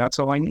 minutes and that's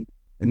all I need.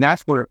 And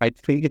that's where I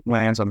think it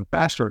lands on the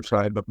fast charge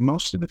side, but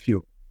most of the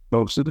fuel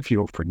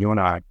for you and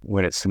I,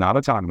 when it's not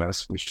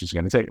autonomous, which is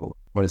going to take,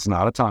 when it's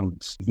not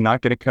autonomous, it's not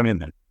going to come in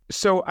there.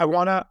 So I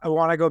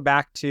wanna go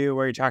back to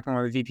where you're talking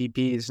about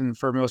VPPs, and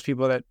for most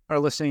people that are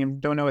listening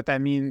and don't know what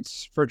that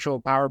means, virtual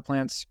power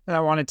plants, and I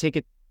want to take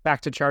it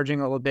back to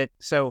charging a little bit.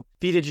 So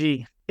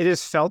V2G, it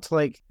has felt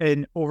like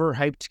an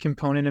overhyped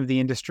component of the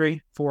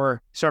industry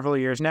for several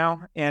years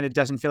now, and it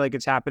doesn't feel like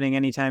it's happening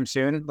anytime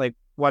soon. Like,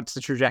 what's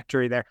the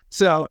trajectory there?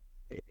 So,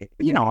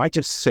 I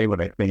just say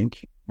what I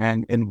think,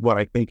 and what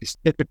I think is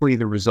typically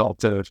the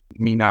result of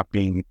me not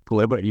being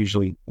glib. I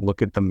usually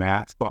look at the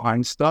math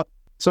behind stuff.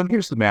 So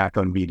here's the math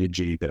on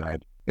V2G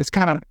it's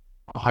kind of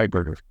a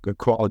hybrid of a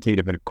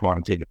qualitative and a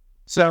quantitative.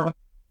 So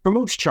for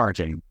most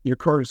charging, your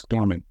car is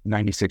dormant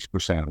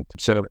 96%.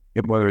 So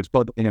whether it's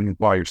plugged in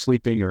while you're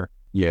sleeping or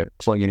you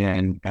plug it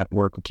in at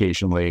work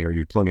occasionally, or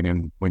you plug it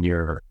in when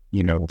you're,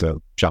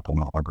 the shopping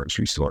mall or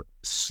grocery store,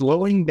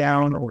 slowing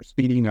down or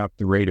speeding up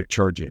the rate of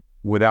charging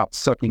without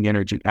sucking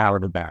energy out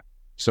of the battery.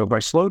 So if I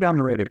slow down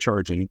the rate of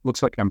charging, it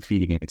looks like I'm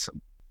feeding it some.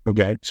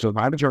 Okay. So if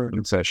I have a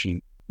charging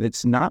session,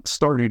 it's not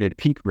started at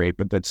peak rate,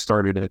 but that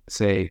started at,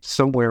 say,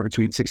 somewhere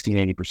between 60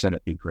 and 80%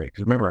 at peak rate.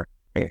 Because remember,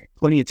 I have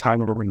plenty of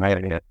time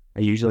overnight. I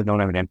usually don't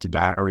have an empty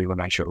battery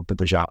when I show up at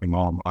the shopping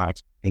mall. I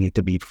need it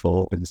to be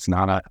full because it's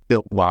not a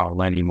built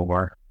wall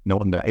anymore. No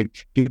one does.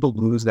 People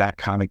lose that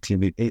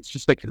connectivity. It's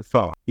just like your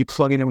phone. You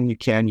plug it in when you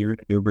can. You're in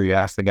Uber, you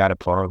ask the guy to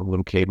borrow the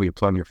little cable, you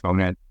plug your phone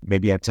in.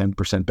 Maybe you have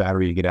 10%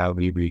 battery, you get out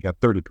of Uber, you got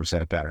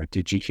 30% battery.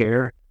 Did you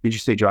care? Did you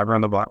say drive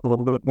around the block a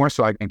little bit more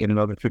so I can get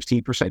another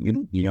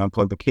 15%? You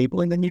unplug the cable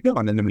and then you go.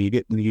 And then when you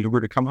get in the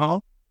Uber to come home,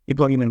 you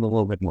plug it in a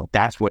little bit more.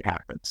 That's what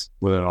happens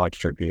with an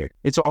electric vehicle.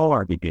 It's all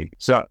RVP.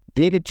 So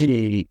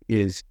V2G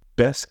is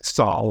best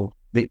solved.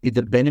 The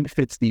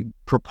benefits, the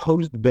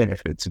proposed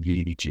benefits of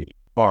V2G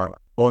are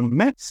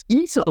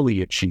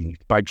easily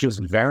achieved by just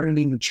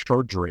varying the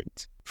charge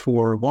rate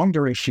for long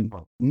duration,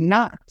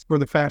 not for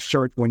the fast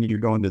charge when you're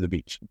going to the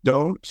beach.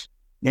 Don't.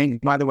 And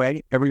by the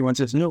way, everyone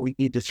says, no, we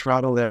need to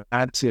throttle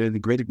that to the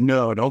grid.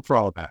 No, don't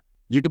throttle that.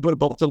 You can put a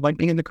bolt of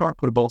lightning in the car,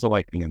 put a bolt of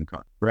lightning in the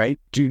car, right?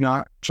 Do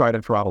not try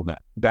to throttle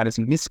that. That is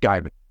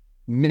misguided.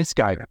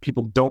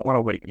 People don't want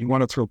to wait. You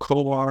want to throw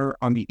cold water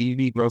on the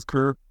EV growth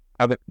curve,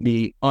 have it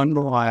be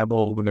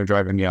unreliable when they're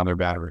driving down their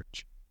battery.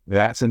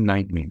 That's a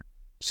nightmare.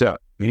 So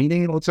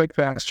anything that looks like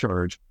fast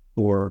charge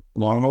for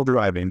long haul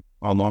driving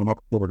on long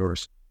haul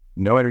corridors,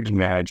 no energy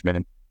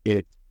management,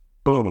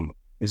 boom,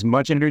 as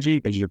much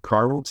energy as your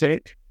car will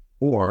take,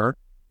 or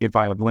if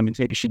I have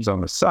limitations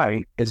on the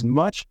site, as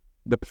much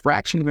the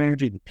fraction of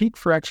energy, the peak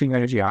fraction of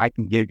energy I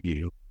can give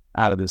you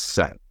out of this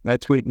site.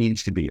 That's what it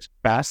needs to be, as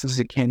fast as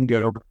it can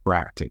go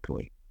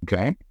practically.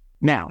 Okay.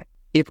 Now,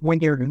 when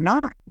you're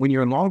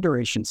in long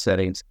duration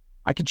settings,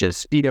 I could just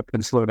speed up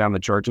and slow down the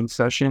charging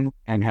session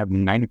and have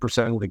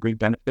 90% of the grid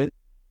benefit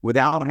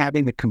without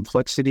having the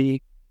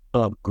complexity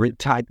of grid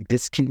type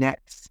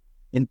disconnects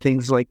and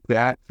things like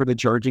that for the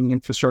charging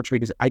infrastructure,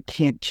 because I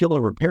can't kill a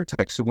repair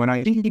tech. So when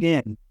I feed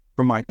in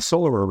from my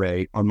solar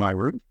array on my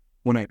roof,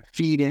 when I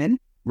feed in,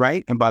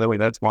 right? And by the way,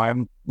 that's why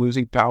I'm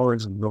losing power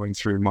as I'm going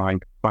through my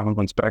final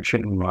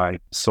inspection of my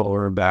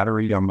solar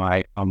battery on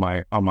my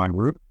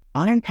roof.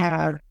 I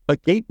had a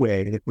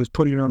gateway that was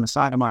put on the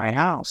side of my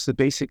house that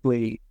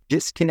basically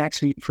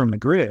disconnects me from the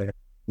grid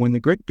when the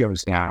grid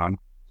goes down.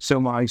 So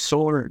my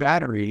solar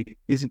battery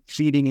isn't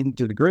feeding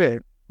into the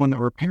grid when the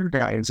repair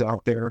guy is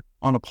out there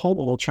on a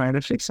pole trying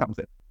to fix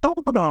something.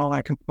 Don't put all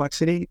that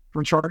complexity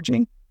for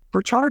charging.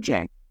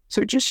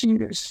 So just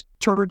use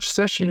charge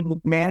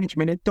session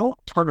management and don't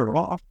turn it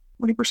off.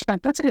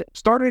 20%, that's it.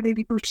 Start at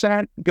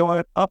 80%,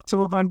 go up to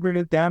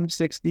 100, down to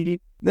 60,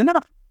 then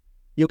enough.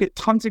 You'll get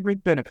tons of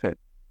great benefit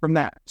from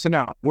that. So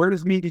now, where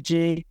does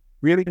V2G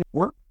really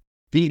work?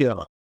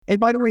 Vito.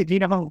 And by the way,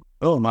 Vito,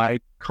 my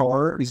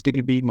car is going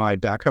to be my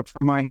backup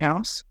for my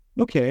house.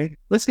 Okay,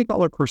 let's take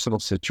all our personal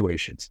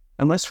situations.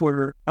 Unless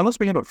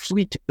we have a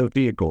fleet of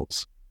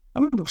vehicles. I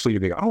don't have a fleet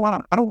of vehicles.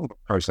 I don't want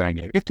a car saying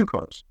it. We have 2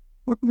 cars.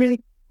 Work for me,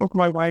 work for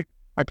my wife.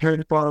 My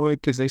parents borrow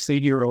it because they stay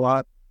here a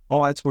lot.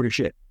 All that sort of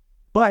shit.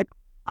 But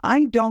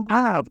I don't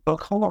have a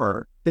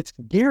car that's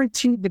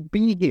guaranteed to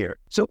be here.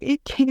 So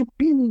it can't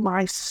be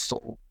my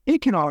soul.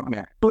 It can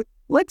augment. But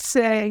let's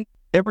say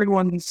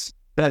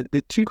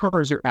the 2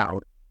 cars are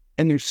out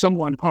and there's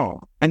someone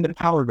home and the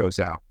power goes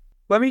out.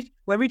 Let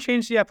me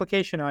change the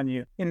application on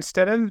you.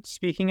 Instead of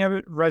speaking of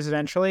it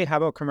residentially, how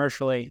about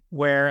commercially,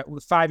 where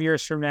 5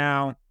 years from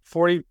now,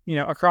 40,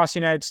 across the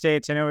United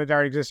States, I know it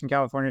already exists in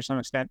California to some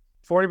extent,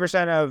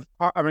 40% of,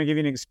 I'm going to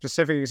give you a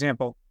specific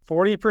example,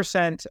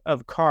 40%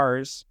 of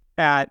cars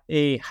at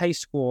a high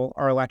school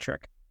are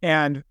electric,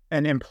 and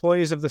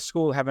employees of the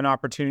school have an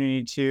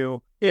opportunity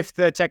to, if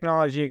the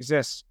technology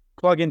exists,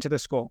 plug into the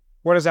school.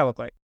 What does that look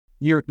like?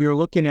 You're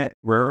looking at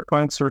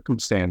rarefied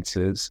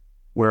circumstances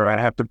where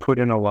I have to put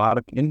in a lot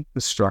of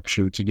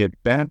infrastructure to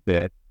get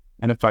benefit.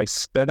 And if I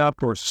sped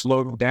up or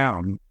slowed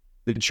down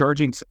the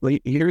charging,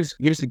 here's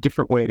a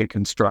different way to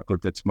construct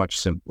it that's much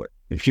simpler.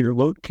 If you're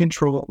load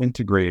control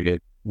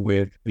integrated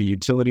with the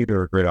utility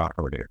or a grid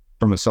operator,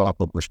 from a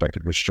software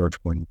perspective, which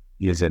ChargePoint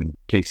is in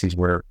cases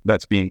where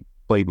that's being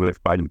played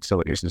with by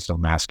utilities, there's no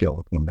mass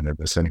scale implement of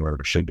this anywhere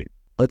it should be.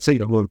 Let's say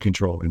the load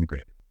control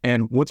integrated.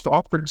 And what's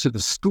offered to the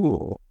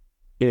school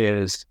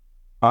is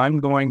I'm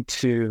going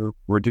to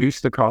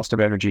reduce the cost of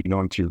energy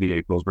going to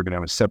vehicles. We're going to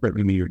have a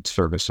separately metered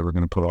service. So we're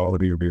going to put all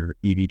of your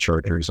EV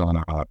chargers on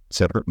a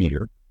separate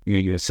meter. You're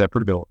going to get a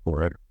separate bill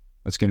for it.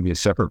 It's going to be a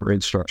separate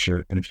rate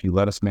structure. And if you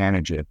let us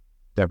manage it,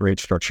 that rate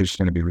structure is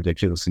going to be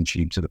ridiculously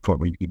cheap to the point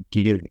where you can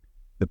give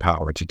the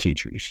power to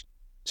teachers.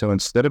 So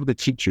instead of the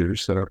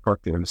teachers that are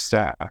parked there, the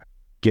staff,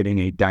 getting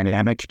a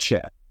dynamic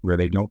check where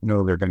they don't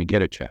know they're going to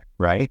get a check,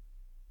 right?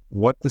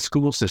 What the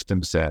school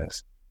system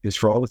says is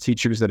for all the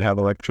teachers that have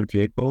electric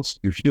vehicles,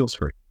 your fuel's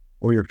free,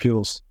 or your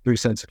fuel's 3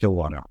 cents a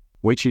kilowatt hour,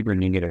 way cheaper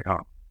than you get at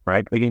home,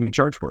 right? They give you a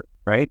charge for it,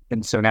 right?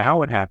 And so now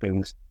what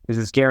happens is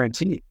it's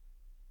guaranteed,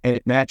 and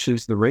it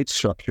matches the rate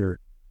structure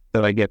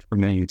that I get from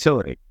the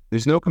utility.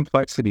 There's no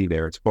complexity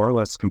there. It's far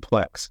less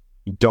complex.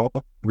 You don't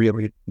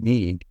really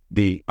need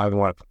I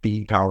want to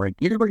be powering.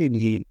 You really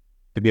need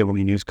to be able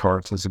to use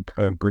cars as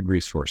a grid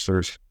resource.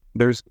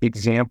 There's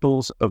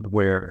examples of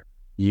where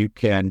you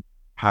can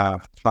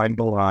have time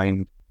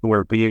aligned,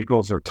 where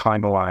vehicles are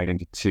time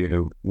aligned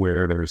to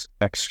where there's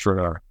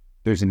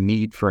a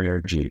need for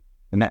energy.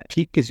 And that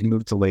peak is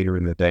moved to later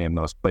in the day in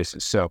those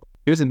places. So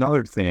here's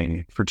another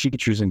thing for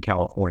teachers in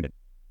California,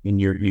 and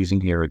you're using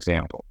your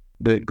example.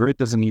 The grid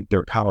doesn't need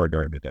their power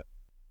during the day.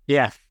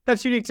 Yeah,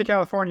 that's unique to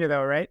California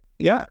though, right?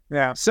 Yeah.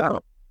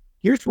 So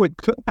here's what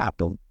could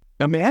happen.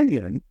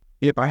 Imagine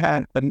if I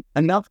had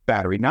enough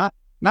battery, not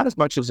as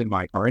much as in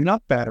my car,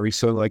 enough battery.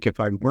 So like if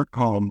I work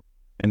home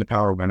and the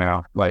power went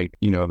out, like,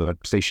 the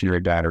stationary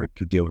battery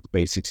could deal with the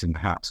basics in the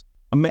house.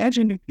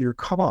 Imagine if your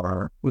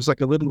car was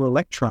like a little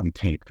electron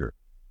tanker.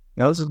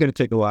 Now this is going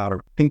to take a lot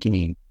of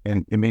thinking,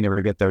 and it may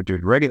never get there due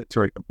to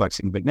regulatory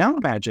complexity, but now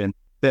imagine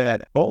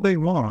that all day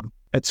long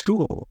at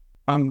school,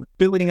 I'm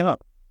filling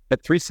up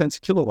at 3 cents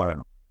a kilowatt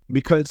hour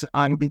because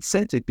I'm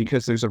incented,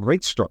 because there's a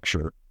rate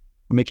structure.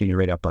 I'm making it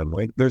right up, by the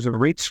way. There's a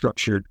rate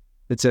structure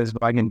that says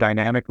if I can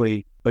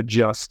dynamically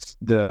adjust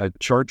the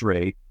charge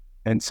rate,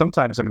 and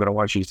sometimes I'm going to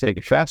want you to take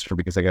it faster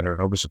because I got an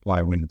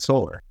oversupply of wind and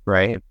solar,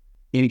 right?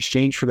 In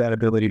exchange for that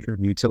ability for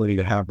the utility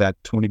to have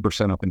that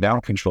 20% up and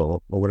down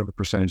control, or whatever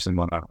percentage they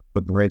want to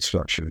put the rate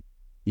structure,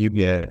 you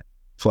get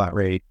flat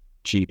rate,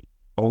 cheap,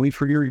 only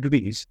for your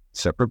EVs,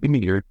 separately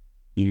metered.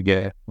 You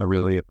get a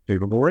really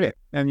favorable rate.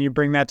 And you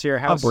bring that to your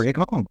house. I'll bring it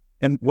home.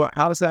 And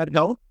how does that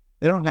help?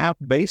 They don't have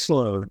base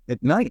load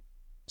at night.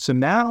 So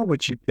now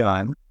what you've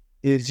done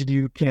is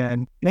you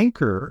can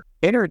anchor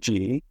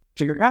energy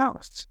to your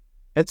house.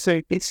 And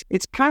so it's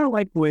kind of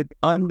like what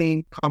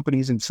unnamed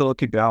companies in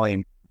Silicon Valley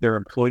and their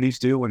employees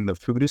do when the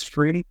food is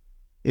free,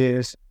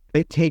 is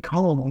they take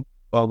home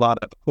a lot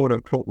of quote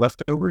unquote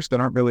leftovers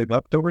that aren't really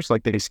leftovers,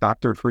 like they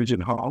stock their fridge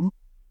at home.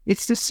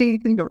 It's the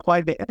same thing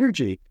applied to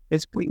energy.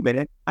 It's, wait a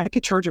minute, I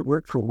could charge at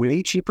work for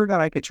way cheaper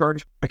than I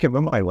can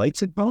run my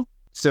lights at home.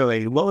 So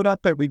they load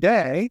up every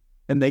day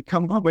and they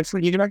come home. It's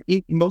like, you're not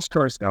eating, most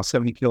cars now,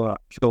 70 kilowatt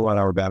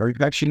hour battery.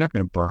 You're actually not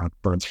going to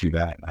burn through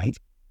that at night.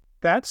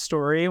 That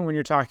story, when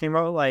you're talking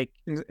about, like,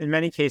 in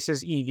many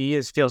cases,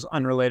 EV feels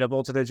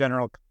unrelatable to the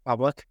general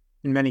public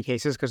in many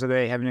cases because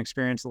they haven't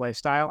experienced the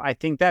lifestyle. I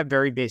think that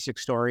very basic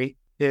story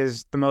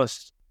is the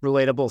most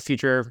relatable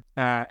future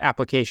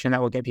application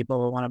that will get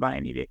people to want to buy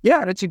an EV.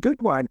 Yeah, that's a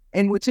good one.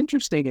 And what's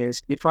interesting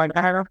is if I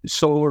have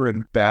solar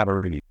and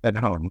battery at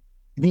home,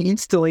 the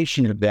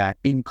installation of that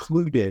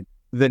included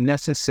the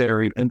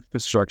necessary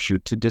infrastructure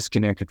to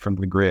disconnect it from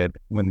the grid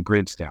when the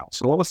grid's down.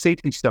 So all the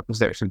safety stuff is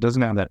there, so it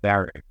doesn't have that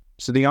barrier.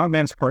 So the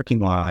on-man's parking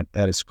lot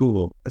at a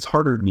school, it's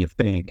harder than you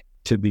think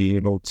to be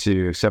able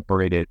to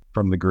separate it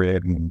from the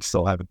grid and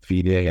still have it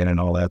feed in and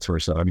all that sort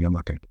of stuff. I mean, I'm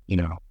not going to,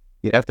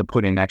 you have to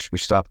put in extra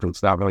stuff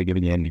that's not really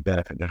giving you any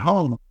benefit at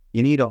home.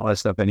 You need all that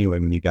stuff anyway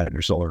when you got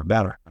your solar and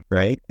battery,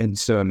 right? And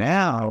so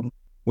now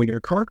when your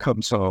car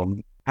comes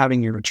home,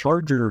 having your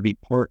charger be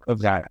part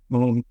of that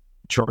home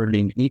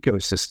charging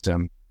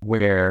ecosystem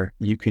where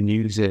you can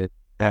use it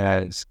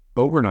as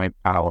overnight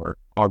power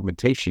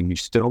augmentation, you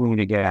still need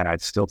to get, I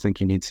still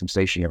think you need some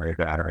stationary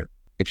battery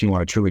if you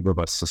want a truly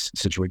robust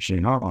situation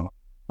in home.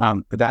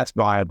 But that's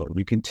viable.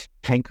 You can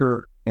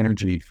tanker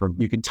energy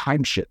you can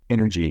time shift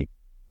energy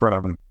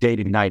from day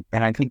to night.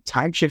 And I think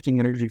time shifting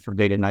energy from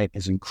day to night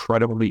is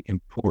incredibly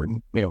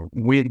important.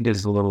 Wind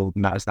is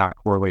not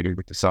correlated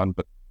with the sun,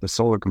 but the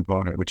solar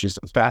component, which is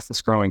the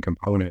fastest growing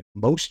component,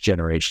 most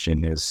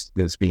generation is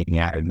being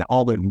added. And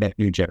all the net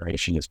new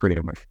generation is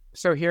pretty much.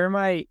 So here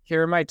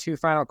are my two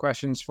final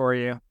questions for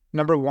you.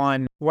 Number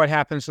one, what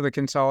happens to the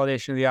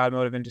consolidation of the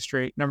automotive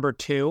industry? Number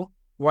two,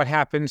 what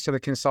happens to the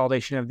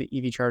consolidation of the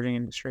EV charging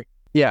industry?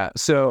 Yeah,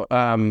 so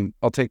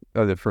I'll take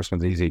the first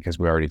one's easy because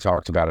we already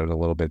talked about it a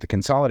little bit. The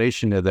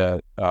consolidation of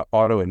the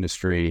auto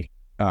industry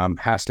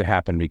has to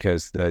happen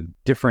because the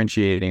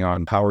differentiating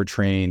on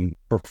powertrain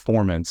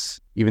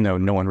performance, even though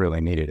no one really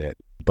needed it,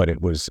 but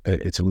it was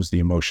the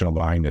emotional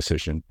buying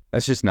decision.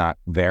 That's just not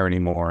there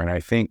anymore. And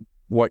I think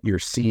what you're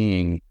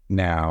seeing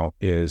now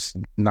is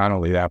not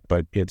only that,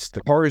 but it's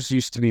the cars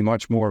used to be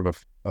much more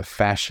of a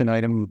fashion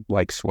item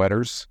like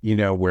sweaters,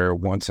 where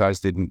one style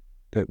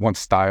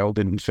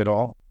didn't fit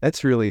all.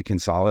 That's really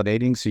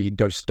consolidating. So you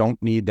just don't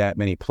need that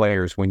many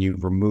players when you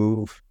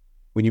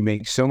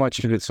make so much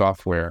of it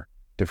software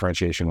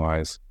differentiation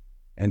wise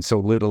and so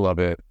little of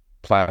it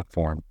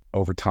platform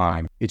over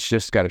time. It's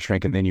just got to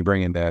shrink. And then you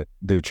bring in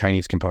the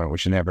Chinese component,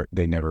 which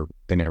they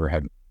never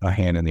had a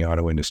hand in the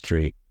auto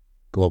industry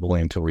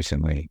globally until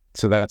recently.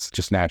 So that's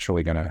just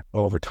naturally going to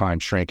over time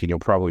shrink. And you'll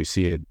probably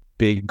see it.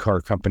 Big car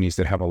companies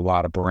that have a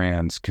lot of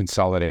brands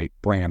consolidate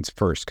brands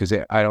first, because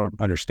I don't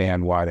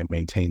understand why they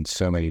maintain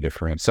so many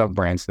different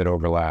sub-brands that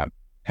overlap,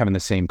 having the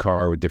same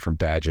car with different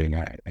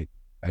badging.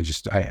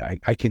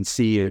 I can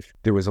see if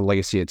there was a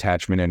legacy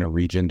attachment in a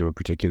region to a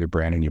particular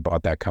brand and you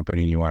bought that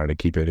company and you wanted to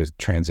keep it as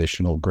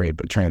transitional, great,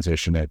 but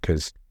transition it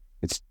because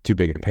it's too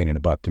big a pain in the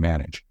butt to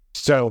manage.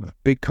 So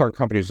big car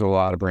companies with a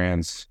lot of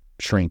brands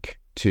shrink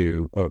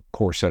to a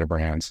core set of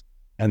brands,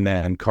 and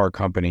then car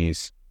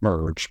companies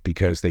merge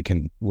because they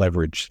can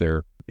leverage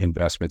their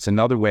investments.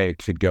 Another way it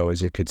could go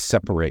is it could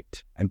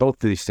separate. And both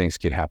of these things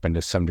could happen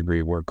to some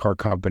degree, where car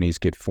companies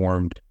get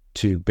formed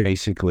to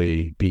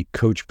basically be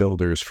coach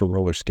builders for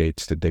roller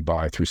skates that they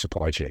buy through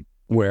supply chain,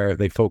 where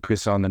they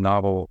focus on the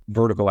novel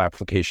vertical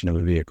application of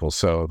a vehicle.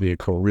 So a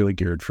vehicle really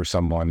geared for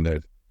someone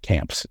that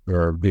camps,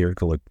 or a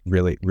vehicle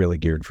really, really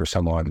geared for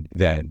someone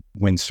that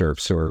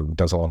windsurfs or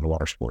does a lot of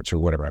water sports or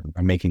whatever.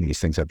 I'm making these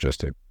things up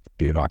just to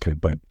be evocative,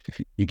 but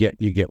you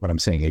get what I'm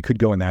saying. It could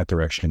go in that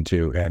direction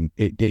too. And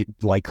it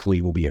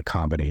likely will be a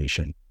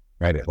combination,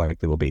 right? It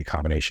likely will be a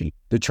combination.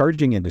 The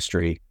charging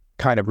industry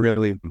kind of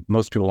really,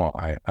 most people don't,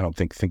 I don't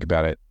think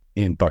about it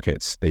in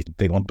buckets.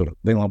 They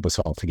lump us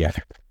all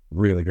together.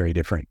 Really very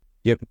different.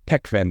 You have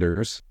tech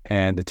vendors,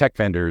 and the tech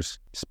vendors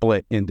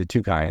split into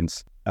two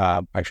kinds.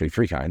 Actually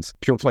three kinds.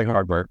 Pure play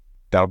hardware,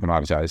 that'll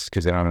commoditize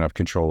because they don't have enough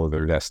control of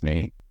their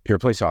destiny. Pure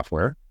play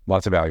software,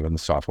 lots of value in the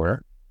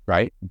software,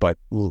 right? But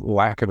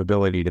lack of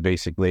ability to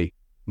basically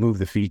move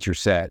the feature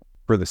set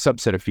for the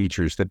subset of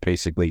features that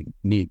basically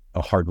need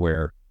a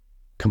hardware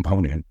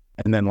component.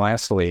 And then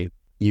lastly,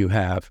 you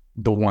have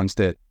the ones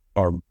that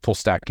are full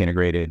stack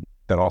integrated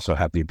that also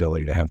have the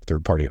ability to have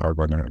third party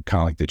hardware. They're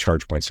kind of like the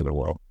charge points of the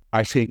world.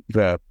 I think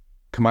the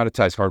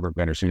commoditized hardware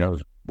vendors, who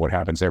knows what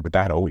happens there, but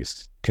that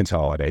always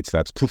consolidates.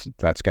 That's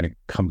going to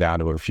come down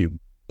to a few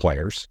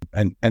players,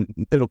 and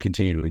it'll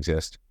continue to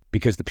exist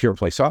because the pure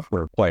play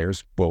software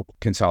players will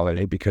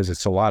consolidate because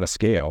it's a lot of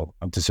scale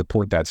to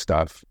support that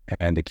stuff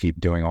and to keep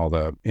doing all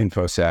the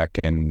infosec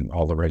and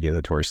all the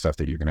regulatory stuff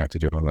that you're going to have to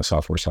do on the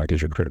software side as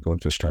your critical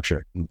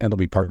infrastructure. And there'll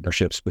be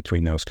partnerships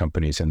between those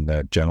companies and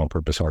the general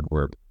purpose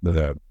hardware,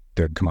 the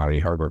commodity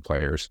hardware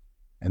players.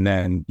 And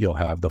then you'll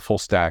have the full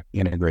stack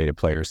integrated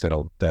players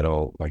that'll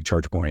like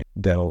ChargePoint,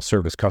 that'll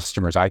service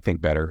customers, I think,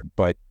 better.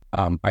 But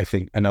I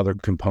think another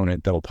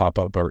component that'll pop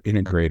up are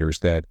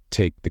integrators that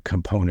take the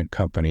component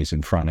companies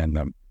and front end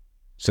them.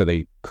 So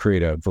they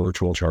create a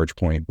virtual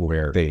ChargePoint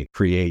where they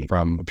create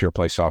from a pure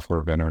play software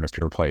vendor and a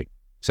pure play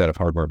set of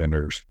hardware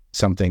vendors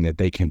something that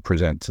they can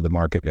present to the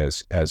market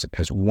as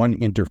one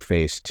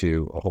interface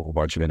to a whole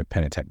bunch of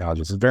independent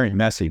technologies. It's very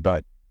messy,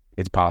 but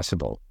it's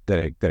possible that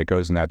it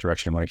goes in that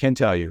direction. What I can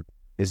tell you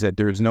is that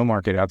there is no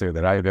market out there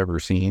that I've ever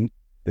seen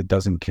that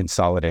doesn't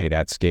consolidate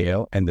at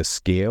scale. And the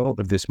scale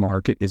of this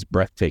market is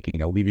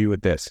breathtaking. I'll leave you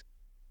with this.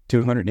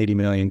 280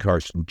 million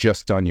cars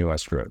just on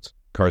US roads,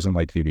 cars and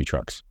light duty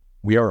trucks.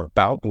 We are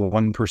about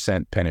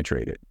 1%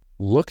 penetrated.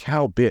 Look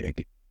how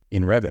big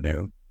in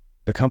revenue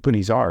the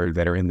companies are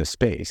that are in the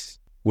space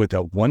with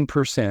a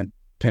 1%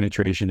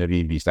 penetration of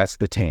EVs. That's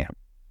the TAM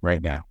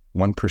right now,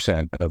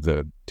 1% of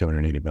the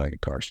 280 million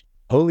cars.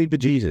 Holy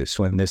bejesus,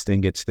 when this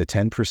thing gets to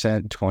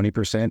 10%,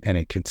 20%, and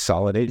it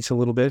consolidates a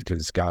little bit, because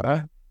it's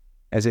gotta,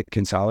 as it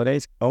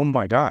consolidates, oh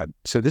my God.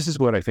 So this is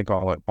what I think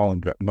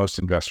most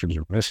investors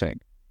are missing.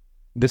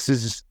 This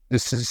is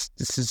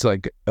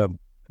like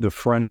the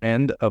front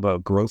end of a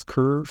growth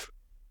curve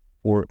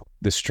or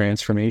this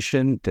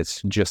transformation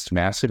that's just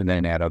massive, and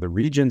then add other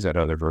regions, add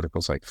other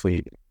verticals like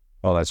fleet,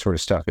 all that sort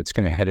of stuff. It's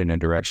going to head in a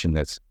direction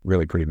that's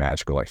really pretty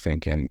magical, I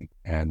think.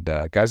 And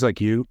guys like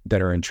you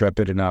that are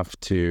intrepid enough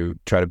to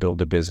try to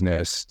build a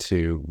business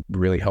to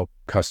really help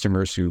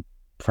customers who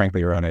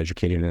frankly are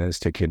uneducated in this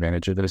take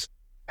advantage of this,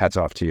 hats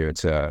off to you.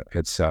 It's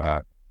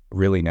a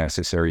really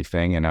necessary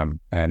thing. And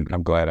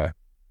I'm glad a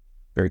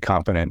very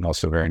competent and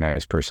also very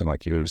nice person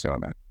like you is doing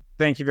that.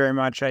 Thank you very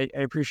much. I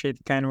appreciate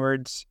the kind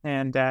words,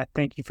 and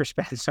thank you for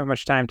spending so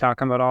much time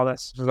talking about all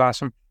this. It was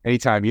awesome.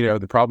 Anytime.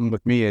 The problem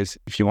with me is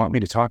if you want me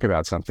to talk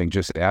about something,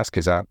 just ask,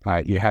 because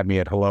you had me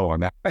at hello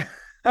on that.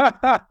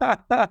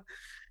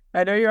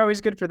 I know you're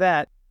always good for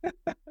that.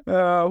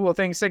 Well,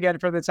 thanks again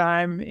for the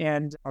time,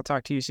 and I'll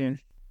talk to you soon.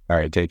 All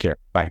right. Take care.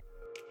 Bye.